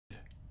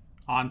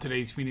On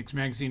today's Phoenix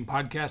Magazine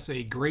podcast,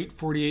 a Great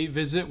 48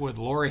 visit with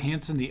Laura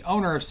Hansen, the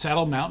owner of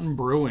Saddle Mountain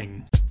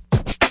Brewing.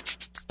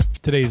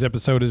 Today's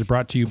episode is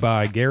brought to you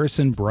by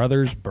Garrison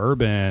Brothers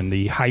Bourbon.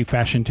 The high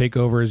fashion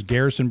takeover is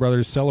Garrison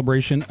Brothers'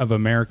 celebration of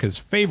America's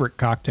favorite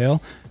cocktail,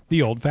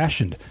 the Old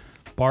Fashioned.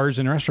 Bars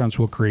and restaurants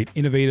will create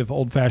innovative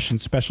old-fashioned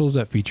specials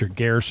that feature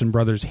Garrison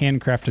Brothers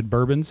handcrafted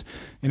bourbons.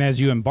 And as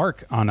you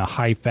embark on a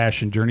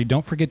high-fashion journey,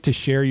 don't forget to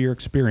share your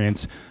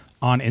experience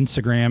on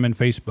Instagram and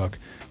Facebook.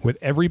 With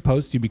every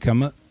post, you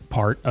become a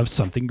part of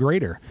something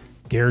greater.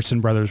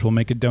 Garrison Brothers will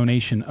make a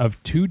donation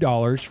of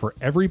 $2 for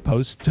every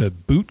post to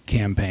Boot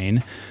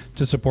Campaign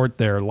to support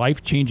their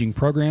life-changing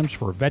programs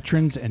for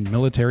veterans and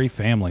military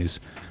families.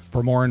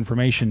 For more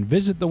information,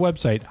 visit the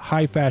website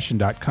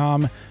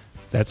highfashion.com.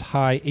 That's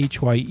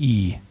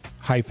H-Y-E,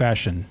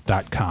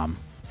 highfashion.com.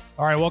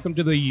 All right, welcome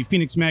to the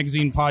Phoenix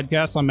Magazine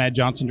podcast. I'm Matt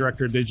Johnson,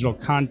 Director of Digital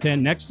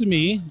Content. Next to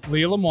me,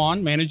 Leah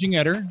Lemoine, Managing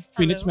Editor,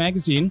 Phoenix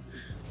Magazine.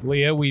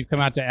 Leah, we've come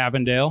out to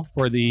Avondale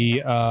for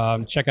the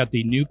check out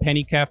the new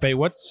Penny Cafe.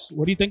 What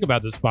do you think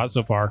about this spot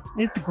so far?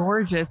 It's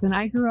gorgeous, and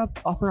I grew up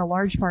for a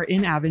large part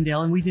in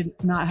Avondale, and we did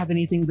not have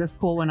anything this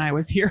cool when I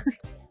was here.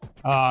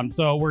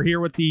 So we're here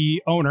with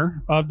the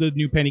owner of the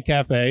new Penny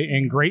Cafe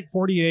and Great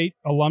 48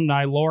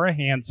 alumni, Laura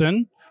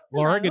Hansen.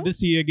 Laura, Hello. good to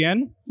see you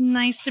again.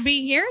 Nice to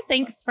be here.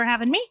 Thanks for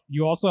having me.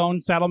 You also own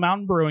Saddle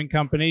Mountain Brewing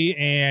Company,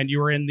 and you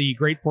were in the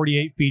Great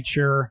 48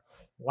 feature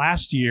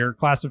last year,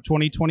 class of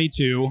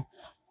 2022.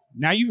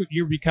 Now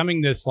you're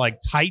becoming this like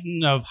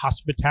titan of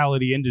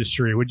hospitality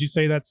industry. Would you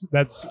say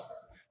that's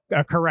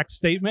a correct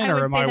statement,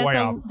 or am I way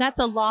off? That's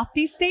a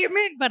lofty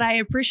statement, but I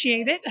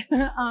appreciate it.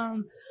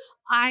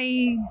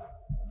 I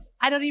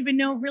don't even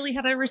know really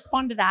how to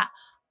respond to that.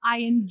 I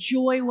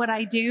enjoy what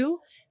I do,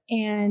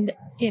 and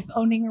if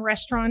owning a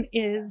restaurant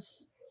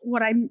is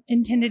what I'm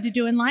intended to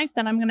do in life,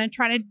 then I'm going to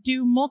try to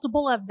do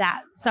multiple of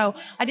that. So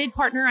I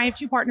have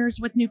two partners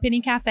with New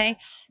Penny Cafe,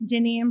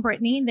 Denny and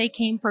Brittany. They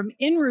came from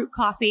En Route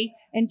Coffee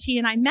and Tea,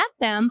 and I met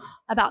them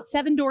about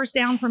 7 doors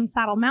down from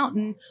Saddle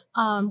Mountain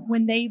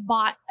when they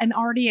bought an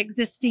already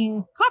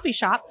existing coffee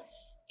shop.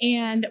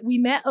 And we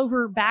met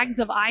over bags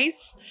of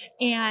ice,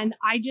 and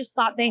I just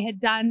thought they had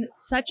done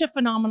such a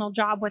phenomenal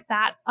job with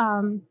that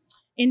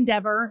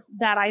endeavor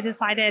that I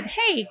decided,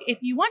 hey, if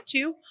you want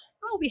to,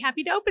 I'll be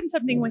happy to open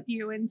something with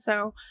you. And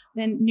so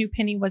then New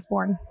Penny was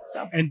born.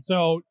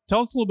 So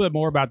tell us a little bit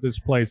more about this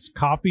place.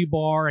 Coffee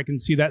bar. I can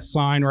see that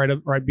sign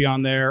right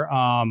beyond there.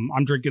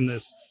 I'm drinking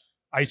this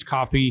iced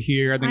coffee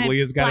here. I think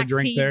Leah's got a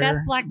drink there.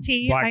 Best black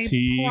tea. I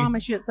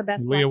promise you it's the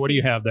best black tea. Leah, what do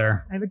you have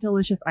there? I have a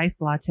delicious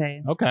iced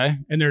latte. Okay.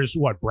 And there's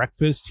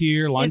breakfast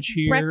here, lunch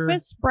here?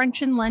 Breakfast,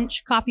 brunch, and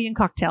lunch, coffee and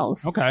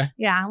cocktails. Okay.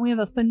 Yeah, we have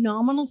a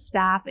phenomenal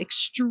staff,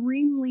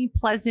 extremely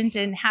pleasant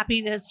and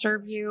happy to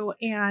serve you.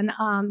 And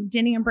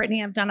Denny and Brittany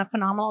have done a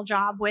phenomenal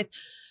job with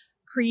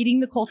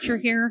creating the culture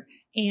here.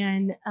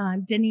 And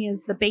Denny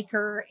is the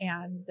baker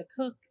and the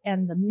cook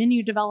and the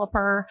menu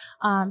developer.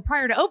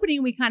 Prior to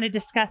opening, we kind of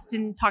discussed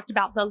and talked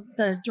about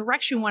the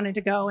direction we wanted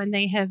to go, and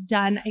they have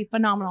done a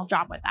phenomenal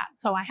job with that.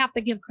 So I have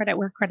to give credit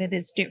where credit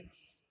is due.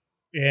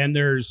 And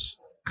there's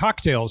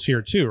cocktails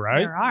here too, right?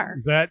 There are.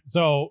 Is that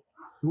so?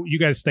 You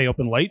guys stay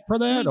open late for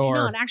that, We do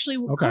not. Actually,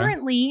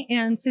 currently,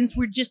 and since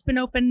we've just been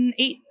open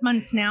 9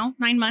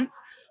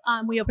 months,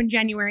 we opened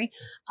January.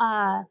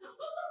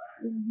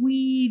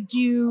 We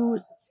do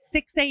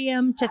 6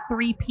 a.m. to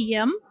 3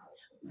 p.m.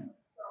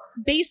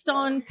 based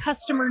on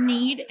customer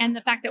need and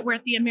the fact that we're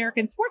at the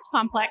American Sports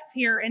Complex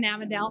here in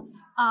Avondale.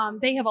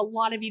 They have a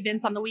lot of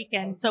events on the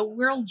weekend, so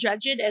we'll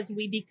judge it as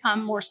we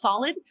become more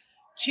solid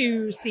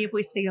to see if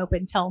we stay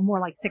open till more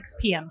like 6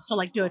 p.m. So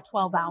like do a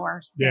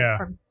 12-hour stint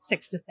from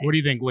 6 to 6. What do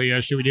you think,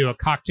 Leah? Should we do a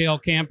cocktail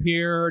camp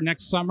here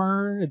next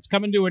summer? It's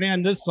coming to an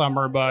end this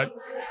summer, but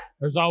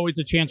there's always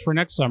a chance for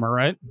next summer,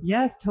 right?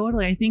 Yes,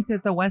 totally. I think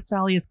that the West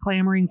Valley is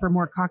clamoring for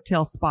more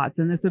cocktail spots,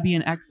 and this would be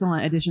an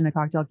excellent addition to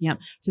Cocktail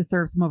Camp to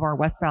serve some of our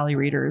West Valley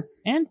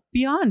readers and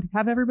beyond.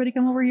 Have everybody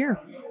come over here.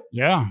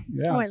 Yeah.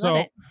 Oh, I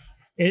love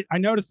it. I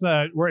noticed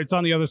that it's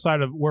on the other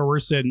side of where we're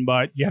sitting,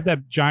 but you have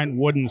that giant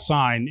wooden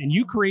sign, and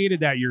you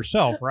created that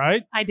yourself,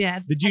 right? I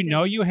did. Did you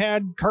know you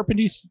had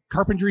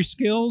carpentry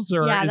skills?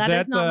 Or yeah, that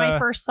is not my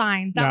first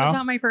sign. That was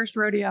not my first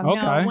rodeo.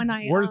 Okay.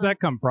 No, where does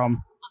that come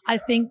from? I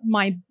think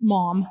my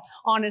mom,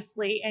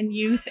 honestly, and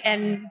youth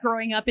and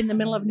growing up in the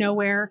middle of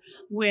nowhere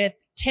with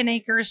 10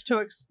 acres to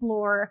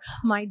explore.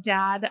 My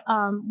dad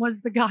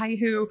was the guy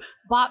who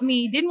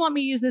didn't want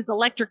me to use his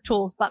electric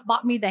tools, but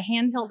bought me the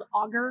handheld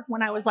auger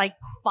when I was like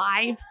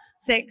 5,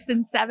 6,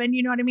 and 7,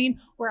 you know what I mean?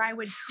 Where I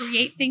would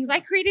create things.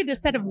 I created a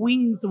set of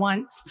wings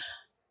once.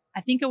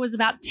 I think it was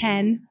about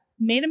 10,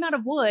 made them out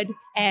of wood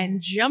and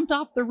jumped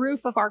off the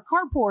roof of our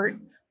carport.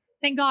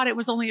 Thank God it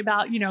was only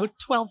about,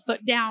 12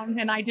 foot down,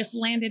 and I just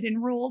landed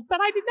and rolled, but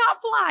I did not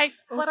fly,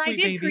 but I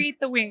did create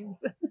the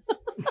wings.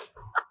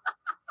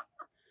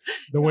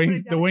 The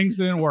wings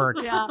didn't work.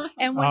 Yeah.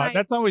 And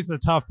that's always a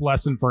tough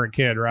lesson for a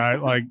kid, right?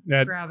 Like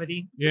that.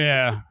 Gravity.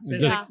 Yeah.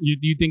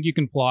 You think you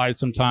can fly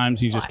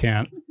sometimes, you just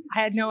can't.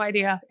 I had no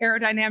idea.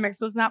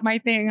 Aerodynamics was not my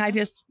thing. I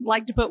just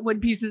liked to put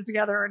wood pieces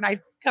together, and I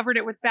covered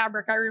it with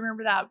fabric. I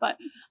remember that. But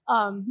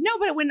no,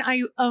 but when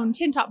I owned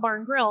Tin Top Bar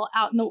and Grill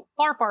out in the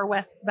far, far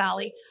West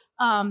Valley,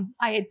 I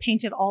had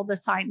painted all the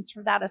signs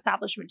for that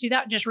establishment too.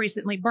 That just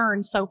recently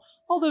burned. So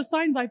all those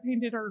signs I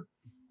painted are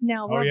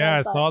now Oh, yeah,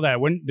 I saw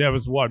that. When that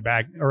was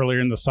back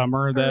earlier in the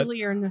summer?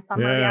 Earlier in the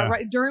summer, yeah,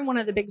 right during one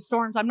of the big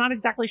storms. I'm not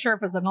exactly sure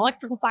if it was an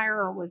electrical fire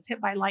or was hit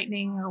by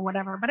lightning or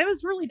whatever, but it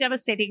was really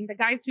devastating. The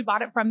guys who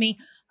bought it from me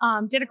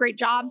did a great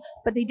job,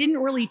 but they didn't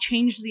really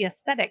change the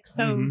aesthetic.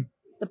 So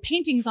the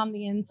paintings on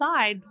the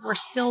inside were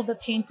still the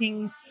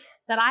paintings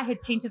that I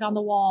had painted on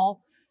the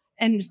wall.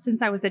 And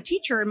since I was a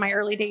teacher in my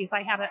early days,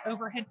 I had an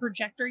overhead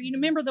projector. You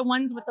remember the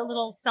ones with the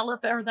little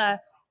cellophane or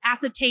the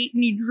acetate,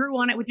 and you drew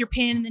on it with your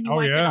pen, and then you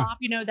wiped it off.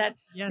 You know that.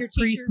 Yes,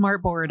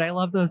 pre-smartboard. I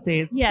love those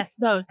days. Yes,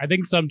 those. I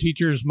think some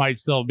teachers might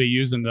still be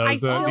using those,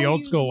 the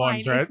old school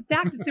ones, right? In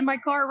fact, it's in my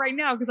car right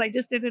now because I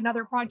just did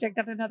another project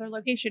at another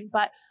location.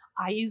 But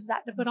I use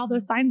that to put all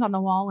those signs on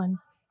the wall, and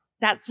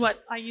that's what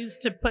I use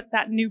to put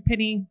that new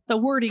penny, the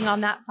wording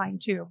on that sign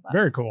too. But.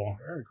 Very cool.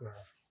 Very cool.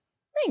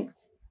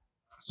 Thanks.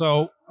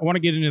 So I want to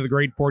get into the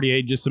Great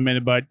 48 just a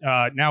minute, but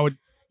now with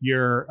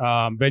your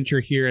venture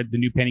here at the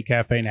New Penny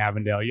Cafe in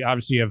Avondale, you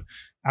obviously have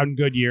out in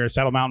Goodyear,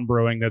 Saddle Mountain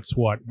Brewing. That's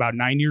about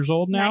 9 years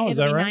old now. Is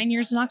that right? 9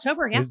 years in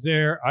October. Yeah. Is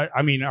there?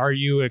 I mean, are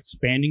you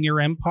expanding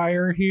your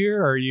empire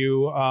here? Are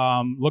you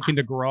looking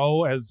to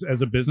grow as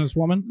a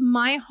businesswoman?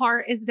 My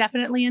heart is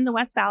definitely in the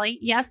West Valley.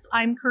 Yes,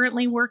 I'm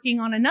currently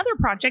working on another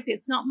project.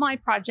 It's not my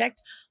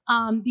project.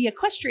 The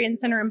Equestrian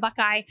Center in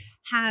Buckeye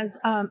has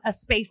a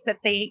space that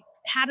they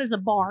had as a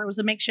bar. It was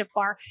a makeshift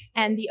bar,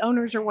 and the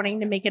owners are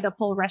wanting to make it a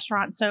full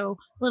restaurant. So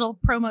little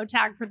promo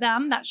tag for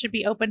them. That should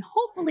be open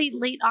hopefully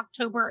late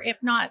October, if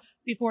not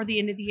before the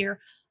end of the year.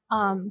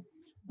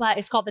 But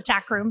it's called the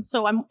Tack Room.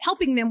 So I'm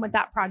helping them with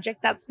that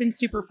project. That's been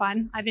super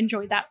fun. I've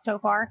enjoyed that so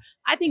far.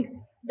 I think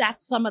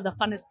that's some of the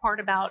funnest part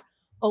about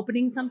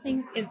opening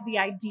something is the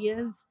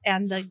ideas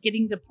and the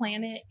getting to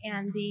plan it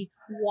and the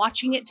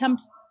watching it come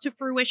to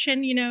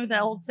fruition. You know,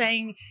 the old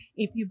saying,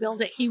 if you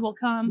build it, he will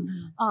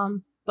come.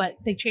 But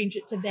they change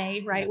it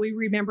today, right? We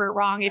remember it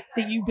wrong. If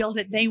you build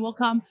it, they will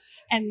come.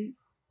 And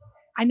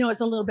I know it's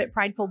a little bit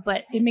prideful,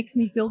 but it makes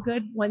me feel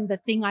good when the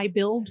thing I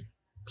build,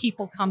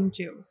 people come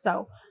to.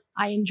 So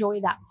I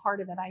enjoy that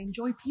part of it. I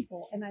enjoy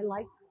people, and I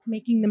like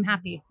making them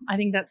happy. I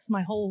think that's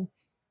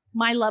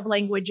my love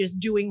language is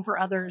doing for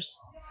others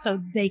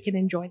so they can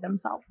enjoy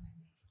themselves.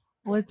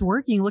 Well, it's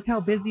working. Look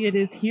how busy it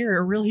is here.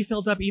 It really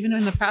filled up even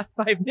in the past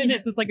 5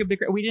 minutes. It's like a big,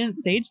 we didn't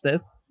stage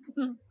this.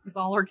 It's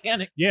all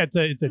organic. Yeah,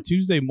 it's a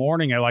Tuesday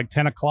morning at like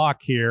 10 o'clock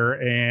here,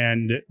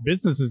 and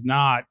business is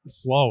not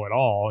slow at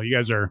all. You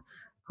guys are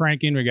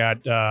cranking. We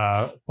got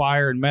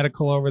fire and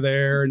medical over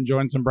there,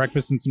 enjoying some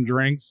breakfast and some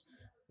drinks.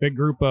 Big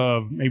group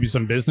of maybe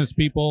some business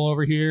people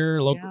over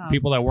here, local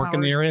people that work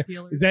in the area.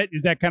 Dealers.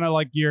 Is that kind of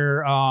like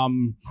your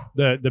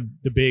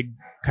the big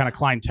kind of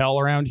clientele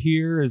around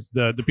here? Is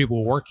the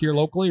people who work here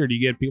locally, or do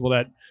you get people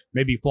that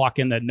maybe flock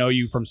in that know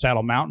you from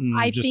Saddle Mountain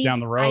down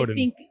the road? I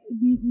think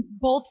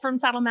both from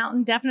Saddle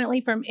Mountain,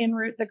 definitely from En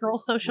route. The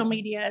girls' social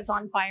media is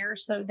on fire,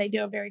 so they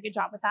do a very good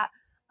job with that.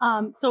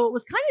 So it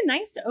was kind of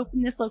nice to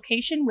open this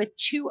location with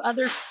 2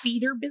 other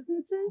feeder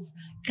businesses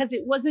because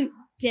it wasn't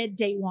dead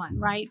day one,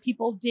 right?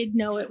 People did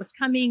know it was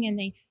coming and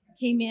they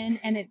came in,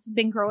 and it's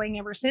been growing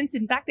ever since.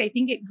 In fact, I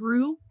think it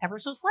grew ever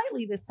so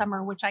slightly this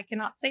summer, which I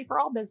cannot say for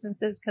all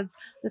businesses because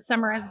the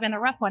summer has been a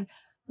rough one.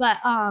 But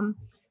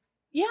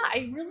yeah,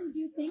 I really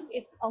do think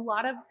it's a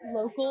lot of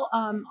local.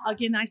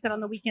 Again, I said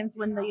on the weekends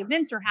when the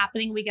events are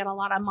happening, we get a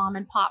lot of mom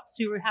and pops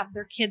who have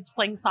their kids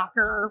playing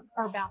soccer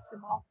or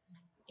basketball.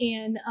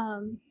 And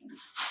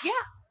yeah,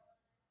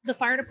 the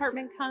fire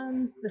department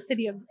comes, the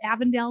city of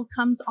Avondale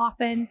comes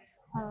often.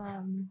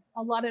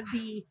 A lot of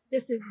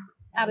this is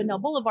Avondale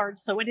Boulevard,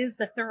 so it is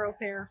the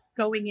thoroughfare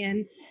going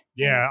in.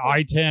 Yeah,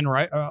 I-10,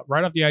 right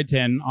off the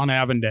I-10 on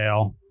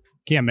Avondale.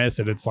 Can't miss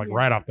it. It's like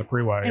right off the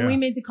freeway. And we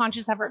made the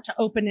conscious effort to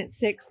open at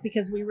 6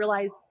 because we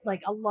realized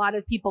like a lot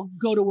of people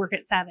go to work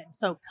at 7.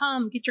 So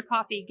come get your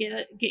coffee,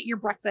 get your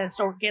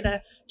breakfast, or get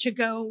a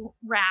to-go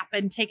wrap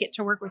and take it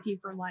to work with you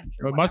for lunch.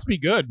 It must be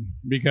good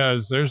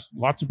because there's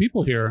lots of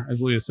people here,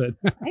 as Leah said.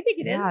 I think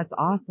it is. Yeah, it's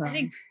awesome.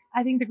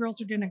 I think the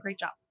girls are doing a great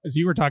job. As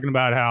you were talking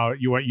about how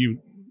you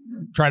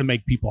try to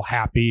make people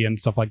happy and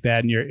stuff like that,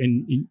 and you're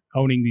in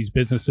owning these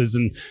businesses,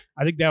 and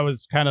I think that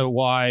was kind of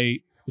why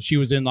she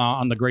was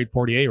on the Great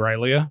 48, right,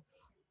 Leah?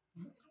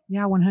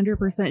 Yeah,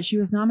 100%. She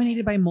was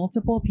nominated by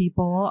multiple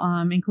people,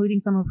 including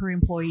some of her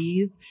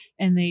employees,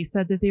 and they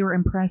said that they were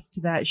impressed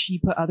that she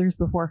put others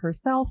before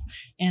herself,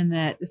 and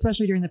that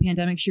especially during the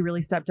pandemic, she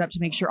really stepped up to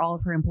make sure all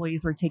of her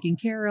employees were taken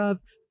care of,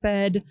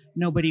 fed,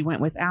 nobody went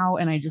without,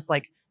 and I just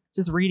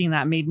reading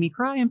that made me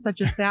cry. I'm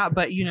such a sap,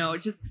 but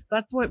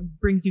that's what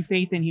brings you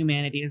faith in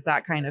humanity is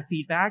that kind of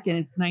feedback, and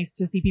it's nice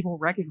to see people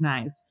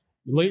recognized.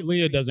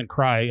 Leah doesn't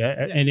cry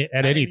at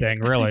anything,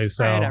 really.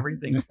 So cry at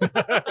everything.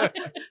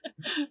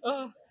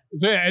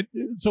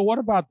 So what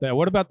about that?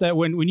 What about that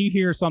when you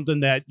hear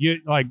something that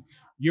you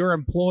your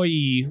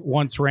employee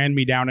once ran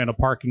me down in a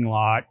parking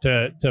lot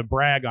to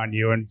brag on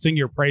you and sing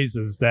your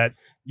praises that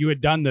you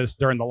had done this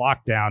during the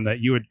lockdown, that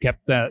you had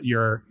kept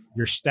your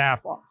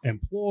staff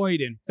employed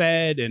and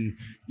fed, and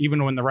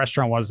even when the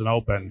restaurant wasn't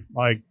open.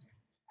 Like,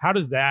 how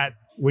does that,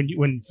 when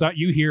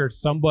you hear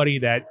somebody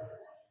that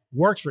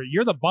works for you,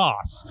 you're the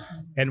boss,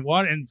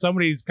 and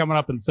somebody's coming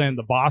up and saying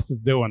the boss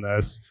is doing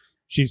this,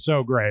 she's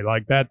so great,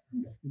 like that.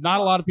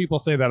 Not a lot of people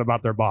say that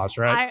about their boss,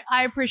 right?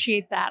 I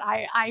appreciate that.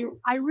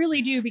 I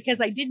really do,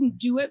 because I didn't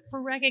do it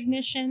for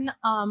recognition.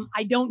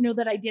 I don't know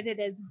that I did it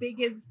as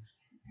big as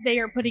they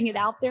are putting it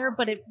out there,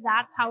 but if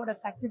that's how it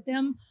affected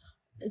them,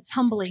 it's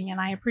humbling,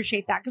 and I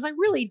appreciate that, because I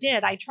really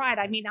did. I tried.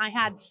 I mean, I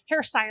had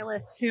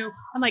hairstylists who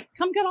I'm like,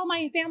 come cut all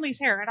my family's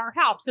hair at our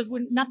house because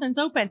when nothing's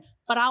open,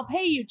 but I'll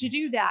pay you to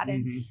do that.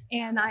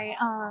 And I,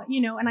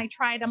 and I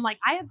tried. I'm like,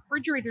 I have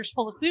refrigerators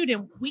full of food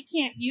and we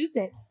can't use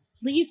it.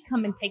 Please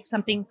come and take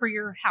something for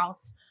your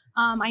house.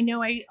 I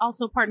know I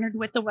also partnered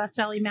with the West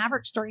Valley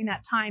Mavericks during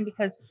that time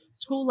because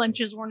school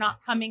lunches were not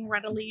coming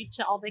readily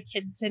to all the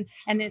kids.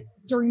 And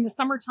during the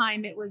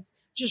summertime, it was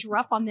just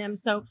rough on them.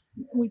 So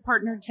we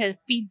partnered to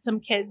feed some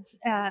kids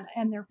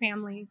and their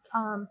families.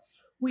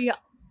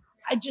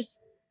 I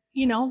just,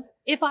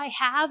 if I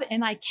have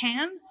and I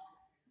can,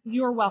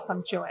 you're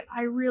welcome to it.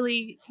 I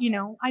really,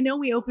 I know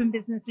we open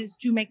businesses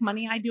to make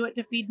money. I do it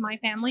to feed my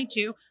family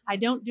too. I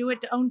don't do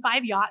it to own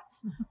 5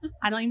 yachts.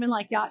 I don't even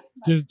like yachts.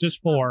 But,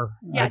 just 4.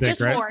 Yeah, I think,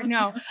 just right? 4.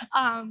 No.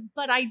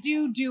 But I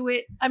do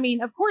it. I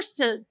mean, of course,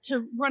 to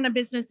run a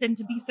business and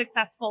to be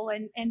successful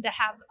and to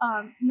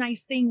have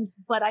nice things.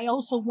 But I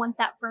also want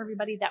that for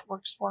everybody that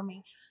works for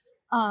me.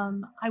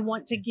 I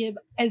want to give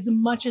as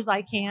much as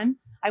I can.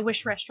 I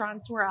wish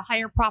restaurants were a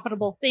higher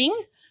profitable thing,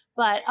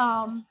 but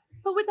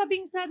with that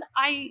being said,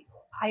 I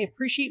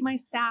appreciate my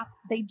staff.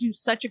 They do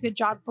such a good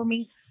job for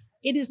me.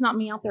 It is not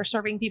me out there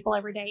serving people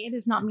every day. It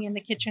is not me in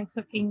the kitchen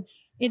cooking.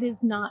 It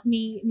is not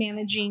me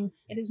managing.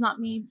 It is not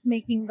me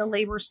making the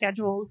labor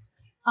schedules.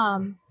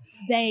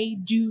 They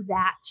do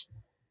that,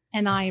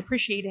 and I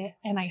appreciate it.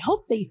 And I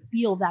hope they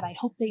feel that. I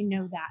hope they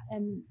know that.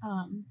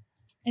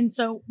 And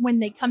so when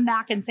they come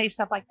back and say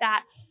stuff like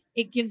that,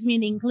 it gives me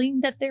an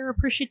inkling that they're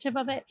appreciative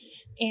of it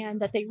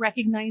and that they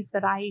recognize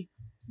that I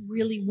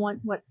really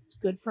want what's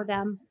good for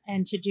them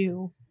and to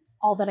do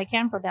all that I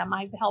can for them.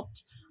 I've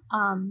helped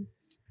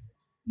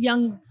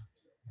young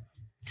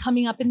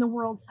coming up in the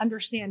world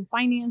understand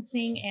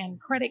financing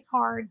and credit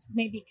cards,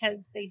 maybe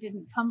because they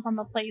didn't come from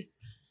a place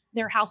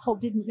their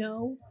household didn't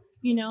know.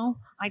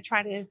 I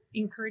try to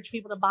encourage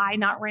people to buy,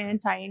 not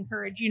rent. I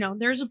encourage,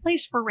 there's a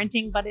place for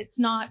renting, but it's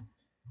not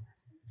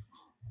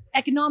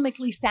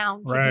economically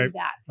sound to do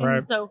that.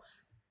 And so,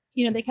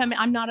 they come in.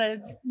 I'm not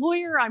a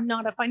lawyer. I'm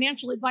not a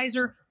financial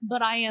advisor,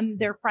 but I am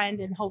their friend,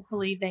 and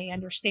hopefully they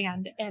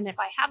understand. And if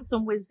I have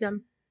some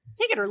wisdom,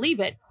 take it or leave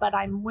it, but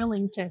I'm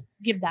willing to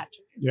give that to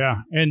you.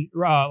 Yeah. And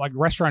like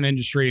restaurant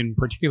industry in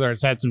particular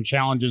has had some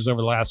challenges over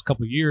the last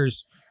couple of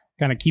years,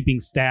 kind of keeping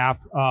staff.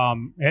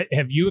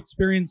 Have you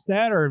experienced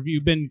that, or have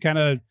you been kind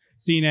of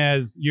seen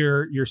as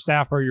your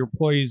staff or your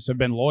employees have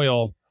been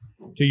loyal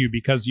to you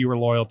because you were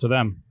loyal to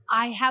them?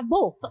 I have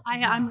both.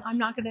 I'm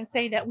not going to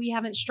say that we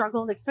haven't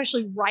struggled,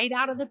 especially right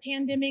out of the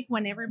pandemic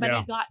when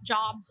everybody got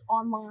jobs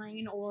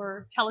online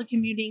or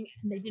telecommuting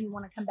and they didn't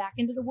want to come back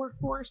into the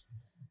workforce.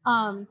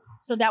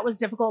 So that was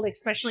difficult,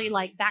 especially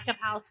like back of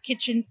house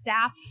kitchen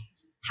staff.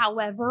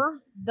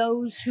 However,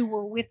 those who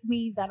were with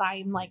me that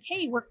I'm like,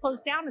 hey, we're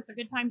closed down. It's a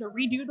good time to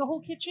redo the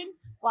whole kitchen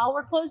while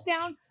we're closed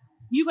down.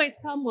 You guys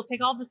come, we'll take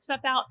all the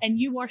stuff out and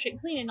you wash it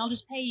and clean it, and I'll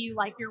just pay you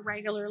like you're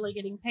regularly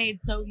getting paid.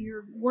 So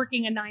you're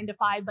working a 9 to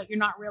 5, but you're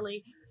not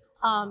really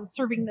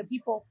serving the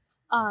people.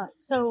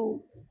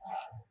 So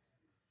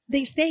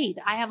they stayed.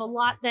 I have a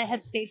lot that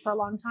have stayed for a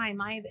long time.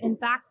 In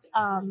fact,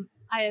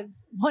 I have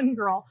one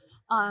girl,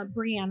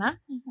 Brianna,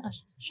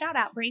 shout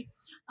out Bri,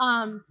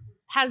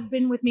 has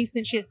been with me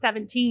since she is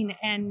 17,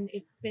 and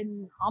it's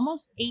been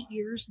almost 8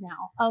 years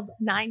now of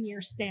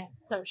 9-year stint.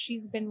 So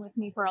she's been with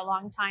me for a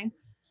long time.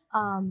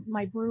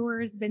 My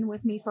brewer has been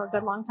with me for a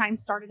good long time,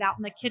 started out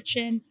in the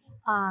kitchen,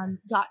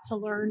 got to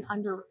learn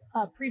under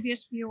a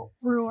previous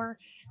brewer,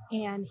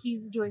 and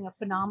he's doing a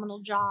phenomenal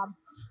job.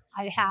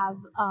 I have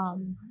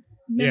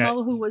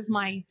Memo, who was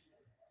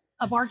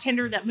a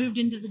bartender that moved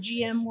into the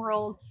GM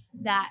world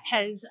that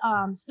has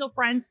still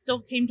friends, still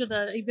came to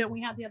the event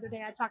we had the other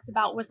day. I talked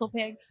about Whistle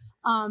Pig.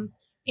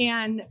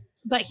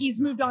 But he's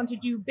moved on to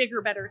do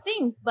bigger, better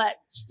things, but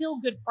still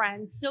good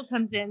friends, still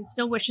comes in,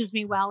 still wishes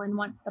me well and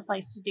wants the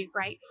place to do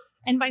great.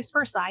 And vice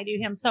versa, I do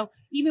him. So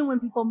even when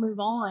people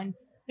move on,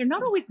 they're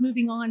not always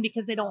moving on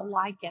because they don't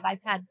like it. I've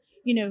had,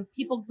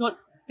 people go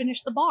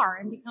finish the bar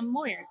and become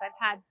lawyers. I've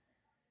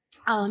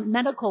had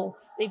medical,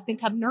 they've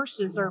become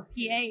nurses or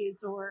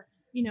PAs or,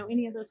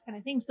 any of those kind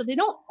of things. So they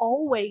don't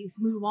always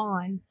move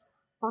on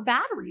for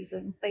bad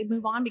reasons. They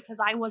move on because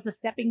I was a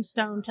stepping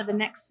stone to the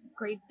next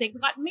grade. They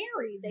got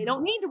married. They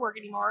don't need to work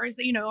anymore,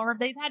 or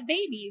they've had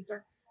babies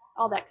or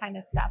all that kind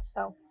of stuff.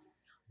 So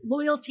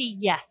loyalty,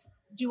 yes.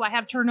 Do I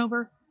have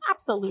turnover?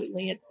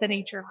 Absolutely, it's the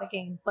nature of the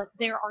game, but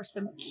there are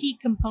some key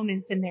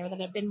components in there that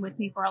have been with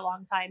me for a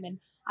long time, and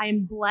I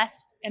am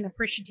blessed and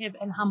appreciative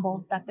and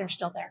humbled that they're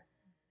still there.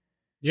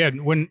 Yeah,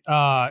 when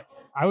I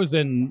was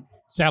in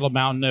Saddle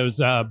Mountain, it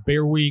was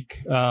Beer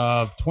Week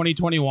of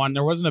 2021.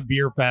 There wasn't a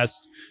beer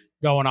fest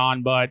going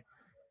on, but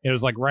it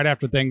was like right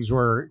after things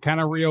were kind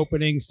of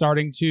reopening,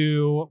 starting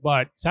to.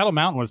 But Saddle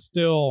Mountain was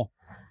still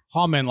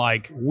humming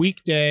like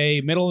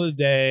weekday, middle of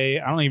the day.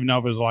 I don't even know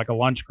if it was like a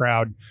lunch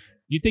crowd.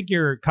 Do you think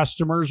your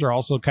customers are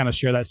also kind of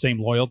share that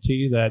same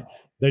loyalty that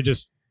they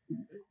just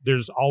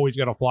there's always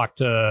going to flock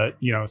to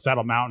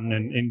Saddle Mountain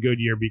and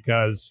Goodyear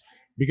because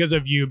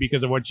of you,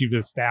 because of what you've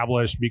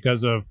established,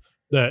 because of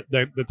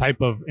the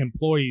type of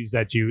employees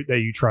that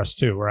you trust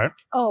too, right?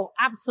 Oh,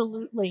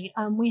 absolutely.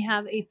 We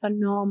have a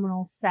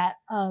phenomenal set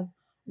of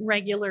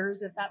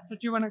regulars, if that's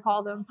what you want to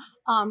call them.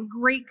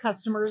 Great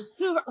customers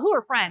who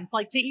are friends.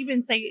 Like, to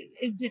even say,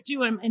 to do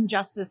them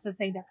injustice to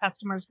say they're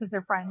customers, because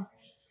they're friends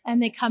and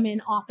they come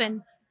in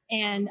often.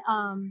 And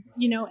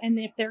and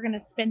if they're going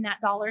to spend that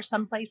dollar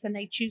someplace and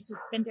they choose to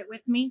spend it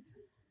with me,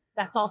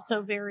 that's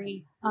also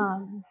very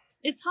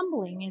it's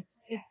humbling.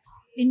 It's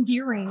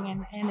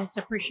endearing, and it's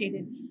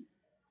appreciated.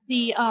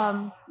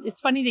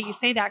 It's funny that you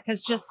say that,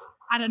 because just,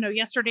 I don't know,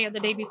 yesterday or the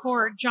day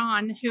before,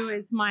 John, who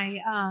is my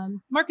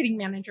marketing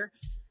manager,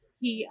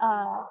 he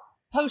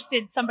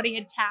posted, somebody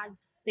had tagged,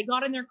 they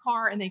got in their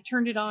car and they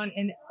turned it on,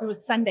 and it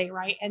was Sunday,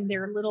 right? And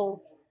their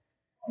little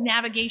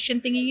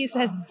navigation thingy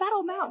says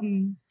Saddle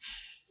Mountain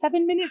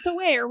 7 minutes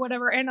away or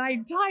whatever. And I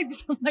died.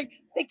 I'm like,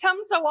 they come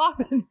so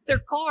often, their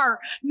car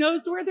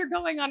knows where they're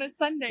going on a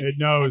Sunday. It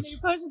knows. And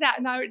they posted that,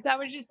 and that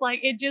was just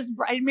like, it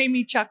made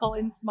me chuckle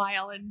and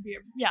smile, and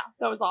yeah,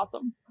 that was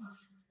awesome.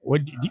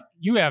 What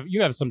you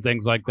have some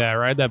things like that,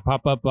 right? That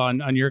pop up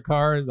on your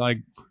car, like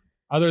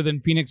other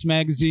than Phoenix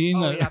Magazine.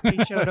 Oh yeah,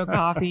 Peixoto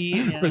coffee.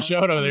 Yeah.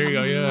 Peixoto, there you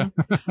go.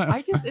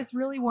 Yeah. It's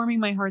really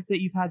warming my heart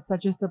that you've had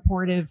such a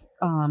supportive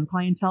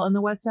clientele in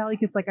the West Valley,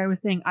 because like I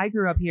was saying, I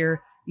grew up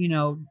here,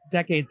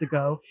 decades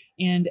ago,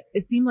 and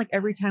it seemed like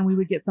every time we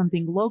would get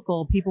something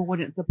local, people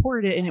wouldn't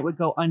support it and it would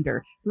go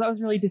under. So that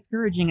was really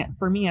discouraging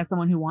for me as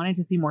someone who wanted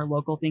to see more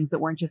local things that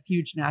weren't just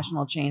huge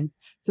national chains.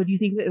 So do you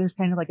think that there's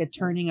kind of like a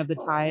turning of the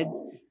tides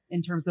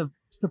in terms of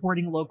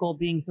supporting local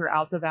being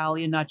throughout the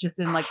valley and not just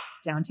in like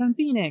downtown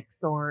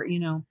Phoenix or,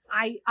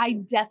 I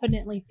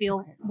definitely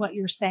feel what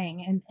you're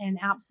saying, and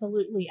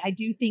absolutely. I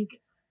do think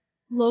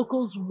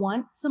locals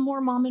want some more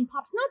mom and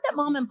pops. Not that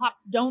mom and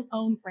pops don't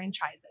own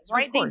franchises,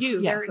 right? Course, they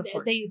do. Yes, of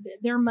course.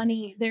 Their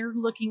money, they're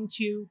looking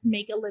to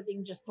make a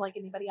living just like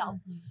anybody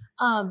else.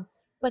 Mm-hmm.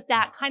 But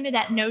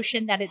that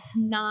notion that it's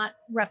not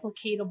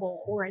replicatable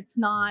or it's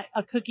not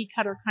a cookie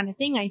cutter kind of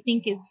thing, I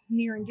think is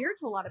near and dear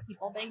to a lot of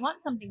people. They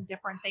want something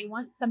different. They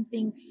want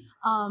something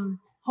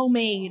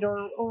homemade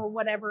or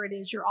whatever it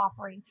is you're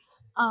offering.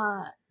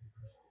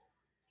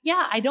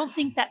 Yeah, I don't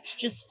think that's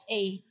just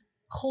a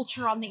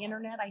culture on the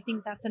internet. I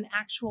think that's an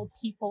actual,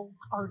 people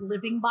are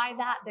living by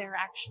that. They're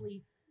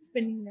actually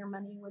spending their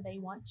money where they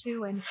want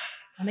to. And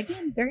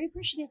again, very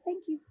appreciative.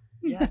 Thank you.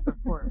 Yes, of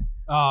course.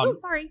 Oh,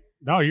 sorry.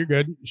 No, you're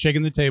good.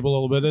 Shaking the table a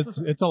little bit.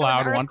 It's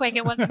allowed once.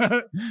 It wasn't.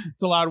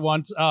 It's allowed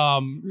once.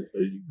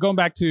 Going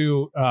back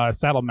to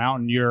Saddle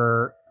Mountain,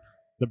 you're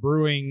the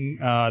brewing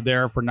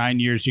there for 9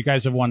 years. You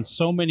guys have won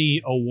so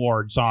many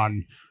awards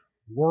on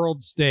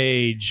world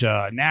stage,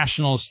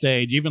 national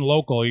stage, even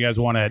local. You guys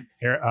won at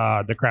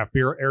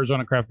the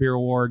Arizona Craft Beer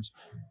Awards,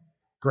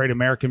 Great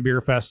American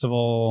Beer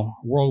Festival,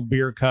 World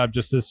Beer Cup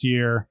just this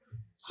year.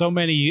 So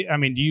many. I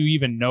mean, do you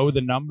even know the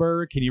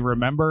number? Can you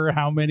remember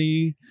how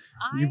many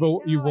you've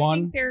won?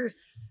 I think there's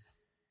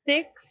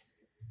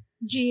 6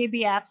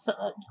 GABFs,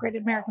 Great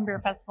American Beer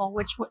Festival,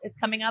 which is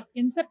coming up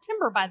in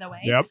September, by the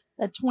way. Yep.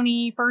 The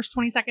 21st,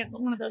 22nd,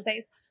 one of those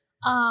days.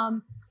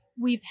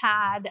 We've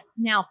had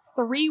now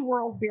 3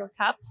 World Beer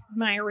Cups.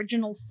 My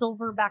original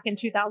silver back in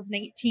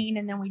 2018,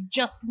 and then we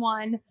just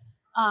won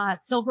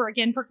silver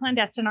again for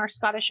Clandestine, our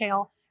Scottish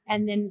ale.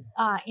 And then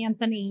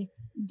Anthony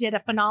did a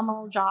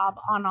phenomenal job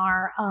on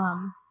our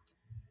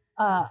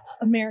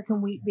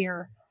American Wheat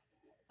Beer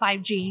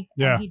 5G.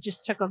 Yeah. And he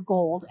just took a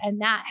gold,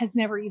 and that has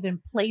never even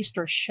placed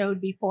or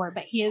showed before.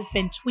 But he has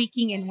been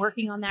tweaking and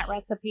working on that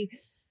recipe,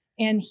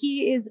 and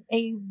he is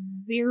a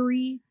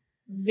very,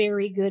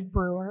 very good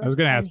brewer. I was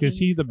going to ask, is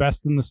he the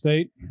best in the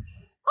state?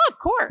 Oh, of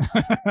course.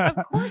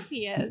 Of course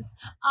he is.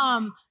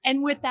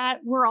 And with that,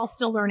 we're all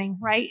still learning,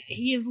 right?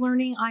 He is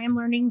learning. I am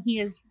learning. He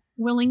is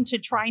willing to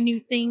try new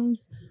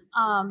things,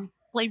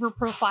 flavor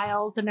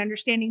profiles and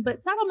understanding.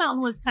 But Saddle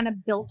Mountain was kind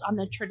of built on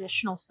the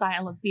traditional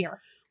style of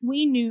beer.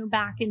 We knew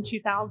back in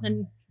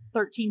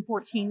 2013,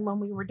 14, when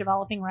we were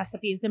developing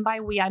recipes, and by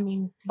we, I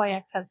mean my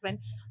ex-husband,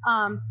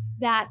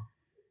 that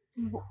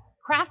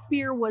craft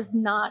beer was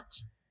not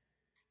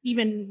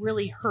even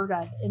really heard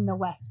of in the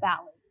West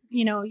Valley.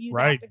 You'd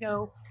Right. have to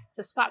go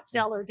to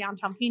Scottsdale or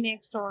downtown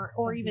Phoenix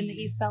or even the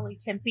East Valley,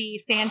 Tempe,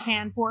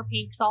 Santan, Four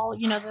Peaks, all,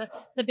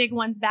 the big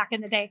ones back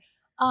in the day.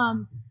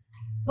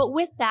 But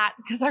with that,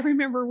 because I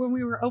remember when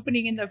we were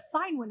opening and the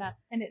sign went up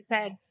and it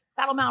said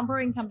Saddle Mountain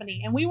Brewing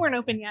Company, and we weren't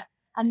open yet.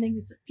 and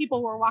these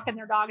people were walking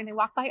their dog and they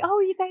walked by, oh,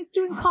 you guys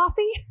doing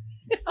coffee?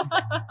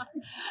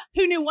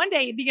 Who knew one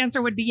day the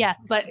answer would be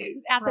yes, but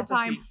at the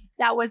time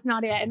that was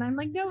not it. And I'm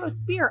like, no,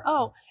 it's beer.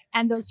 Oh,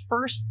 and those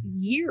first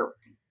year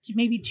to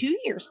maybe 2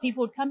 years,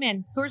 people would come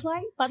in, Coors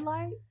Light, Bud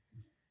Light,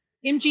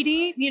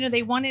 MGD,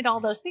 they wanted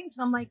all those things.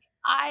 And I'm like,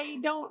 I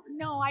don't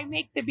know. I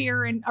make the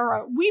beer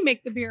or we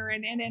make the beer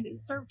and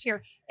it's served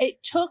here. It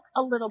took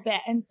a little bit.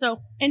 And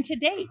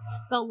today,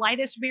 the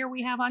lightest beer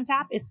we have on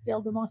tap is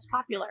still the most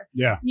popular.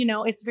 Yeah.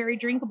 It's very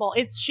drinkable.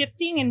 It's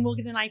shifting, and we'll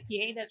get an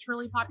IPA that's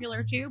really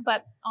popular too.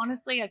 But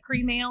honestly, a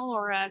cream ale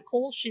or a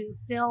Kolsch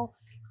is still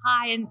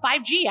high. And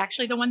 5G,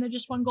 actually, the one that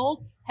just won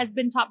gold, has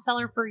been top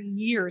seller for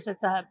years.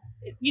 It's a,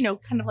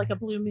 kind of like a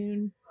Blue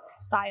Moon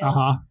style.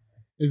 Uh-huh.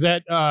 Is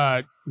that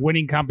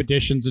winning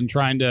competitions and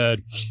trying to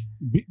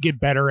get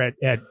better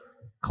at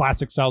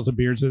classic styles of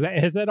beers?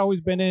 Has that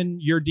always been in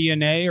your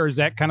DNA, or has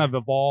that kind of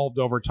evolved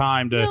over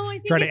time to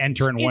try to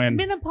enter and win? It's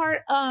been a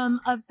part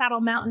of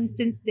Saddle Mountain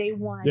since day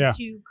one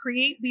to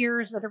create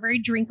beers that are very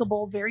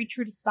drinkable, very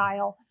true to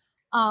style,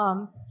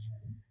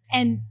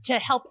 and to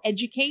help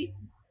educate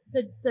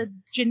the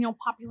general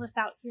populace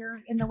out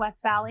here in the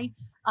West Valley.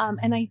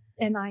 And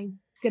I'm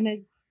gonna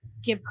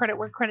give credit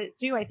where credit's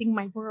due. I think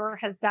my brewer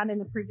has done, and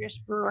the previous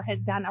brewer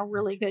had done, a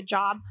really good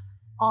job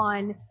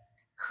on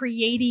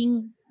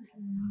creating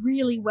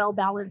really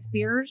well-balanced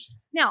beers.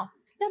 Now,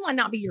 that might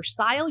not be your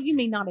style. You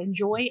may not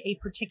enjoy a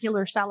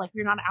particular style, like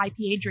you're not an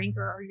IPA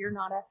drinker, or you're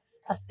not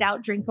a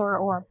stout drinker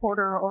or a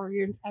porter, or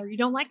you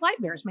don't like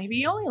light beers. Maybe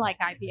you only like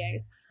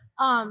IPAs.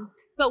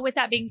 But with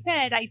that being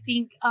said, I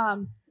think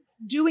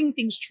doing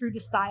things true to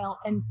style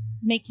and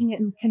making it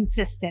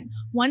consistent.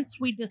 Once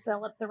we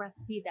develop the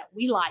recipe that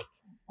we like,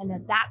 and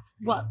that that's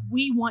what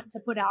we want to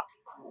put out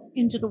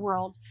into the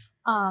world,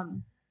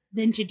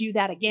 then to do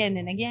that again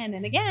and again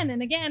and again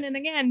and again and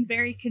again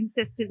very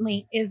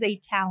consistently is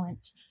a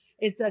talent.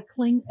 It's a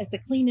clean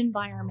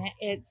environment.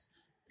 It's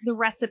the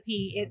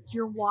recipe. It's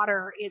your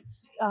water.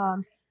 It's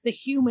the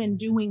human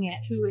doing it,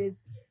 who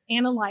is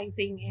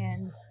analyzing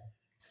and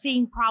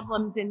seeing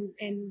problems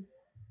and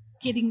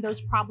getting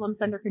those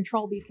problems under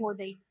control before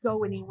they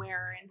go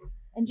anywhere,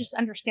 and just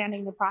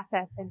understanding the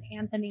process. And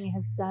Anthony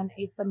has done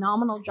a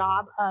phenomenal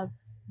job of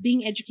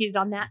being educated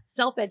on that,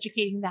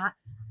 self-educating that,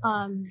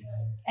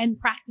 and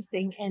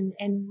practicing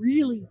and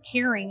really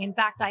caring. In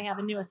fact, I have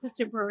a new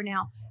assistant brewer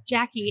now,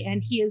 Jackie,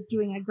 and he is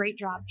doing a great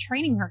job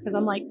training her, because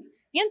I'm like,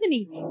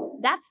 Anthony,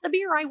 that's the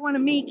beer I want to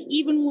make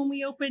even when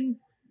we open,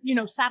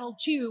 Saddle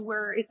 2,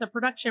 where it's a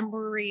production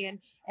brewery,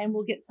 and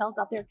we'll get sales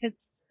out there. Because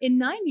in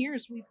 9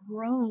 years, we've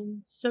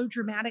grown so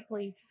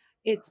dramatically.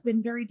 It's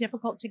been very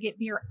difficult to get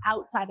beer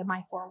outside of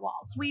my four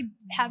walls. We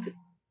have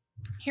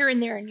here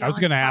and there. I was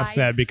going to ask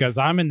that, because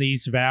I'm in the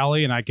East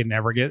Valley and I can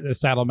never get a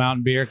Saddle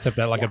Mountain beer except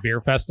at a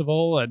beer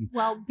festival. And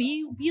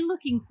be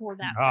looking for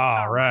that.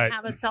 Oh, right. I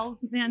have a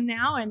salesman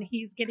now, and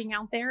he's getting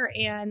out there,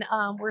 and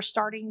we're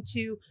starting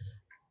to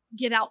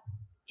get out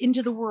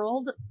into the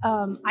world.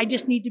 I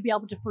just need to be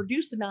able to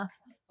produce enough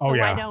so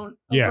I don't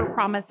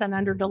overpromise and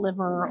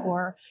underdeliver,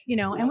 or,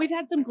 and we've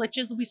had some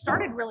glitches. We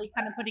started really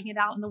kind of putting it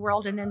out in the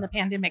world, and then the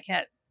pandemic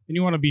hit. And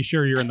you want to be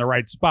sure you're in the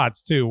right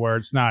spots too, where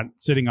it's not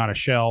sitting on a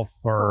shelf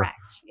or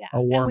a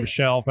warm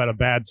shelf at a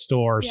bad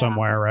store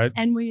somewhere, right?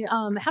 And we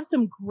have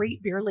some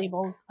great beer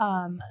labels.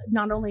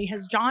 Not only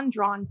has John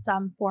drawn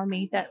some for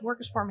me that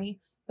works for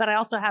me, but I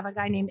also have a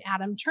guy named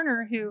Adam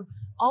Turner who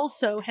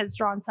also has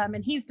drawn some,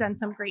 and he's done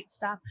some great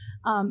stuff.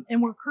 And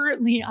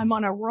I'm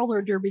on a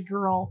roller derby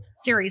girl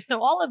series.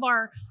 So all of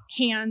our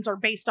cans are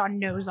based on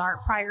nose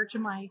art. Prior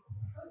to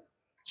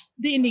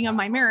the ending of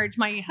my marriage,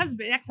 my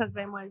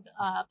ex-husband was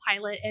a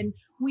pilot, and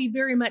we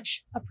very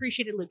much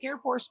appreciated Luke Air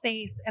Force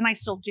Base, and I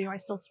still do. I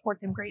still support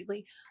them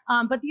greatly.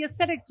 But the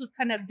aesthetics was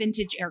kind of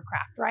vintage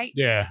aircraft, right?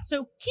 Yeah.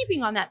 So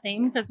keeping on that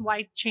theme, because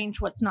why change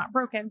what's not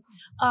broken?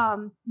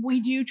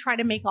 We do try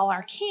to make all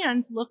our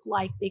cans look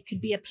like they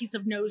could be a piece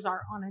of nose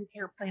art on an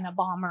airplane, a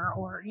bomber,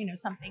 or,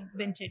 something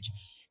vintage.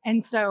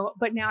 And so,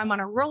 but now I'm on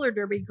a roller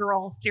derby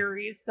girl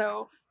series,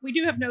 so we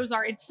do have nose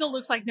art. It still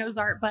looks like nose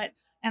art,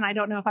 and I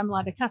don't know if I'm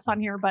allowed to cuss on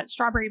here, but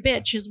Strawberry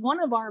Bitch is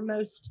one of our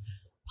most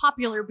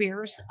popular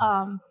beers.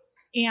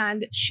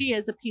 And she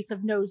is a piece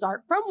of nose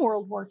art from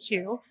World War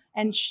II.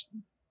 And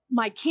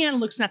my can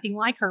looks nothing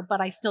like her,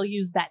 but I still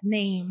use that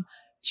name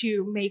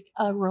to make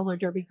a roller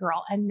derby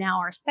girl. And now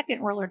our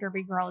second roller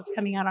derby girl is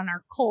coming out on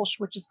our Kolsch,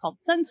 which is called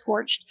Sun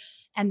Scorched.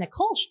 And the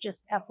Kolsch,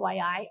 just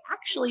FYI,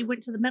 actually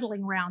went to the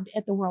medaling round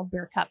at the World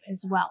Beer Cup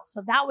as well.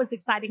 So that was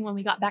exciting when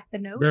we got back the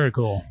notes. Very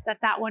cool.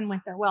 That one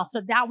went there well.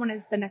 So that one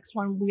is the next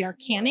one we are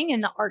canning,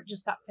 and the art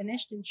just got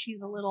finished, and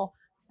she's a little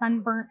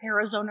sunburnt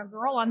Arizona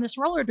girl on this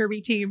roller derby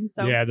team.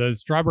 So yeah, the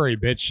Strawberry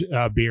Bitch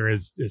beer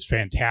is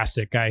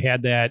fantastic. I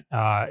had that.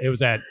 It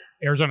was at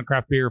Arizona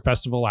Craft Beer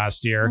Festival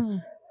last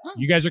year.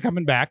 You guys are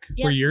coming back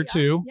for year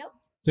 2. Yep.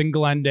 It's in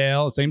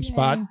Glendale, same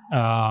spot,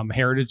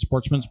 Heritage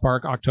Sportsman's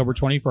Park, October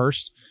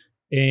 21st.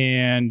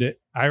 And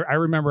I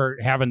remember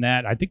having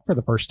that, I think, for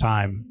the first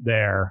time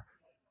there.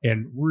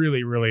 and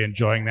really, really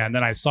enjoying that. And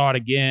then I saw it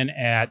again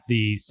at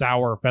the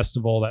Sour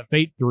Festival that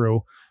Fate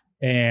threw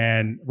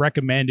and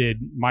recommended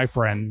my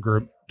friend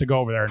group to go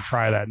over there and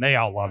try that. And they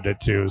all loved it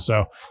too.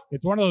 So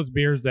it's one of those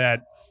beers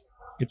that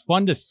it's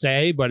fun to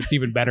say, but it's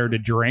even better to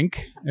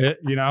drink,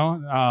 and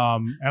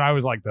I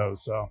always like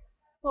those. So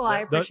Well,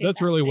 I appreciate that's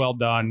that. really well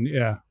done.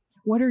 Yeah.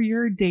 What are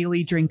your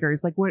daily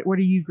drinkers? Like, what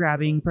are you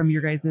grabbing from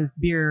your guys'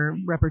 beer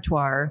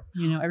repertoire?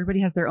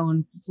 Everybody has their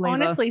own flavor.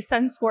 Honestly,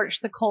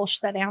 Sunscorch, the Kolsch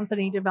that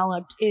Anthony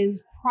developed,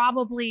 is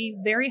probably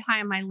very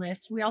high on my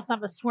list. We also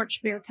have a Scorch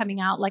beer coming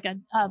out, like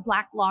a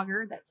black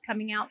lager that's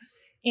coming out.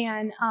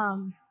 And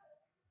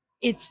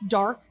it's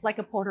dark like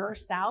a porter or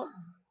stout,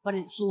 but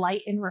it's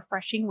light and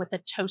refreshing with a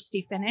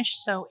toasty finish.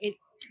 So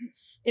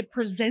it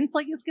presents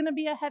like it's going to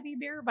be a heavy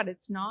beer, but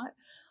it's not.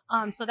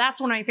 So that's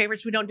one of my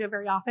favorites. We don't do it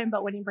very often,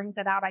 but when he brings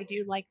it out, I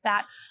do like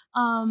that.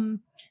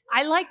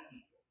 I like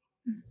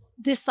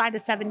this side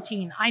of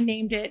 17. I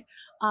named it.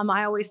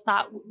 I always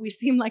thought we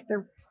seemed like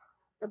for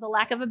the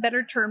lack of a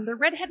better term, the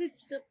redheaded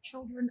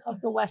children of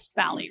the West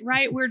Valley,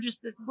 right? We're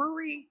just this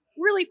brewery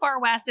really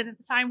far west, and at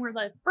the time we're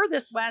the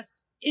furthest west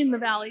in the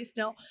valley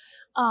still.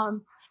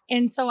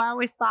 And so I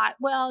always thought,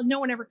 well, no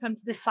one ever comes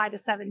this side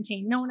of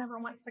 17. No one ever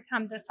wants to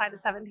come this side of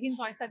 17.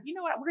 So I said, you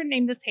know what? We're going to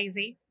name this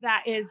Hazy.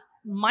 That is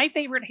my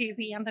favorite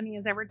Hazy Anthony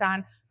has ever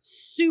done.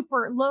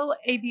 Super low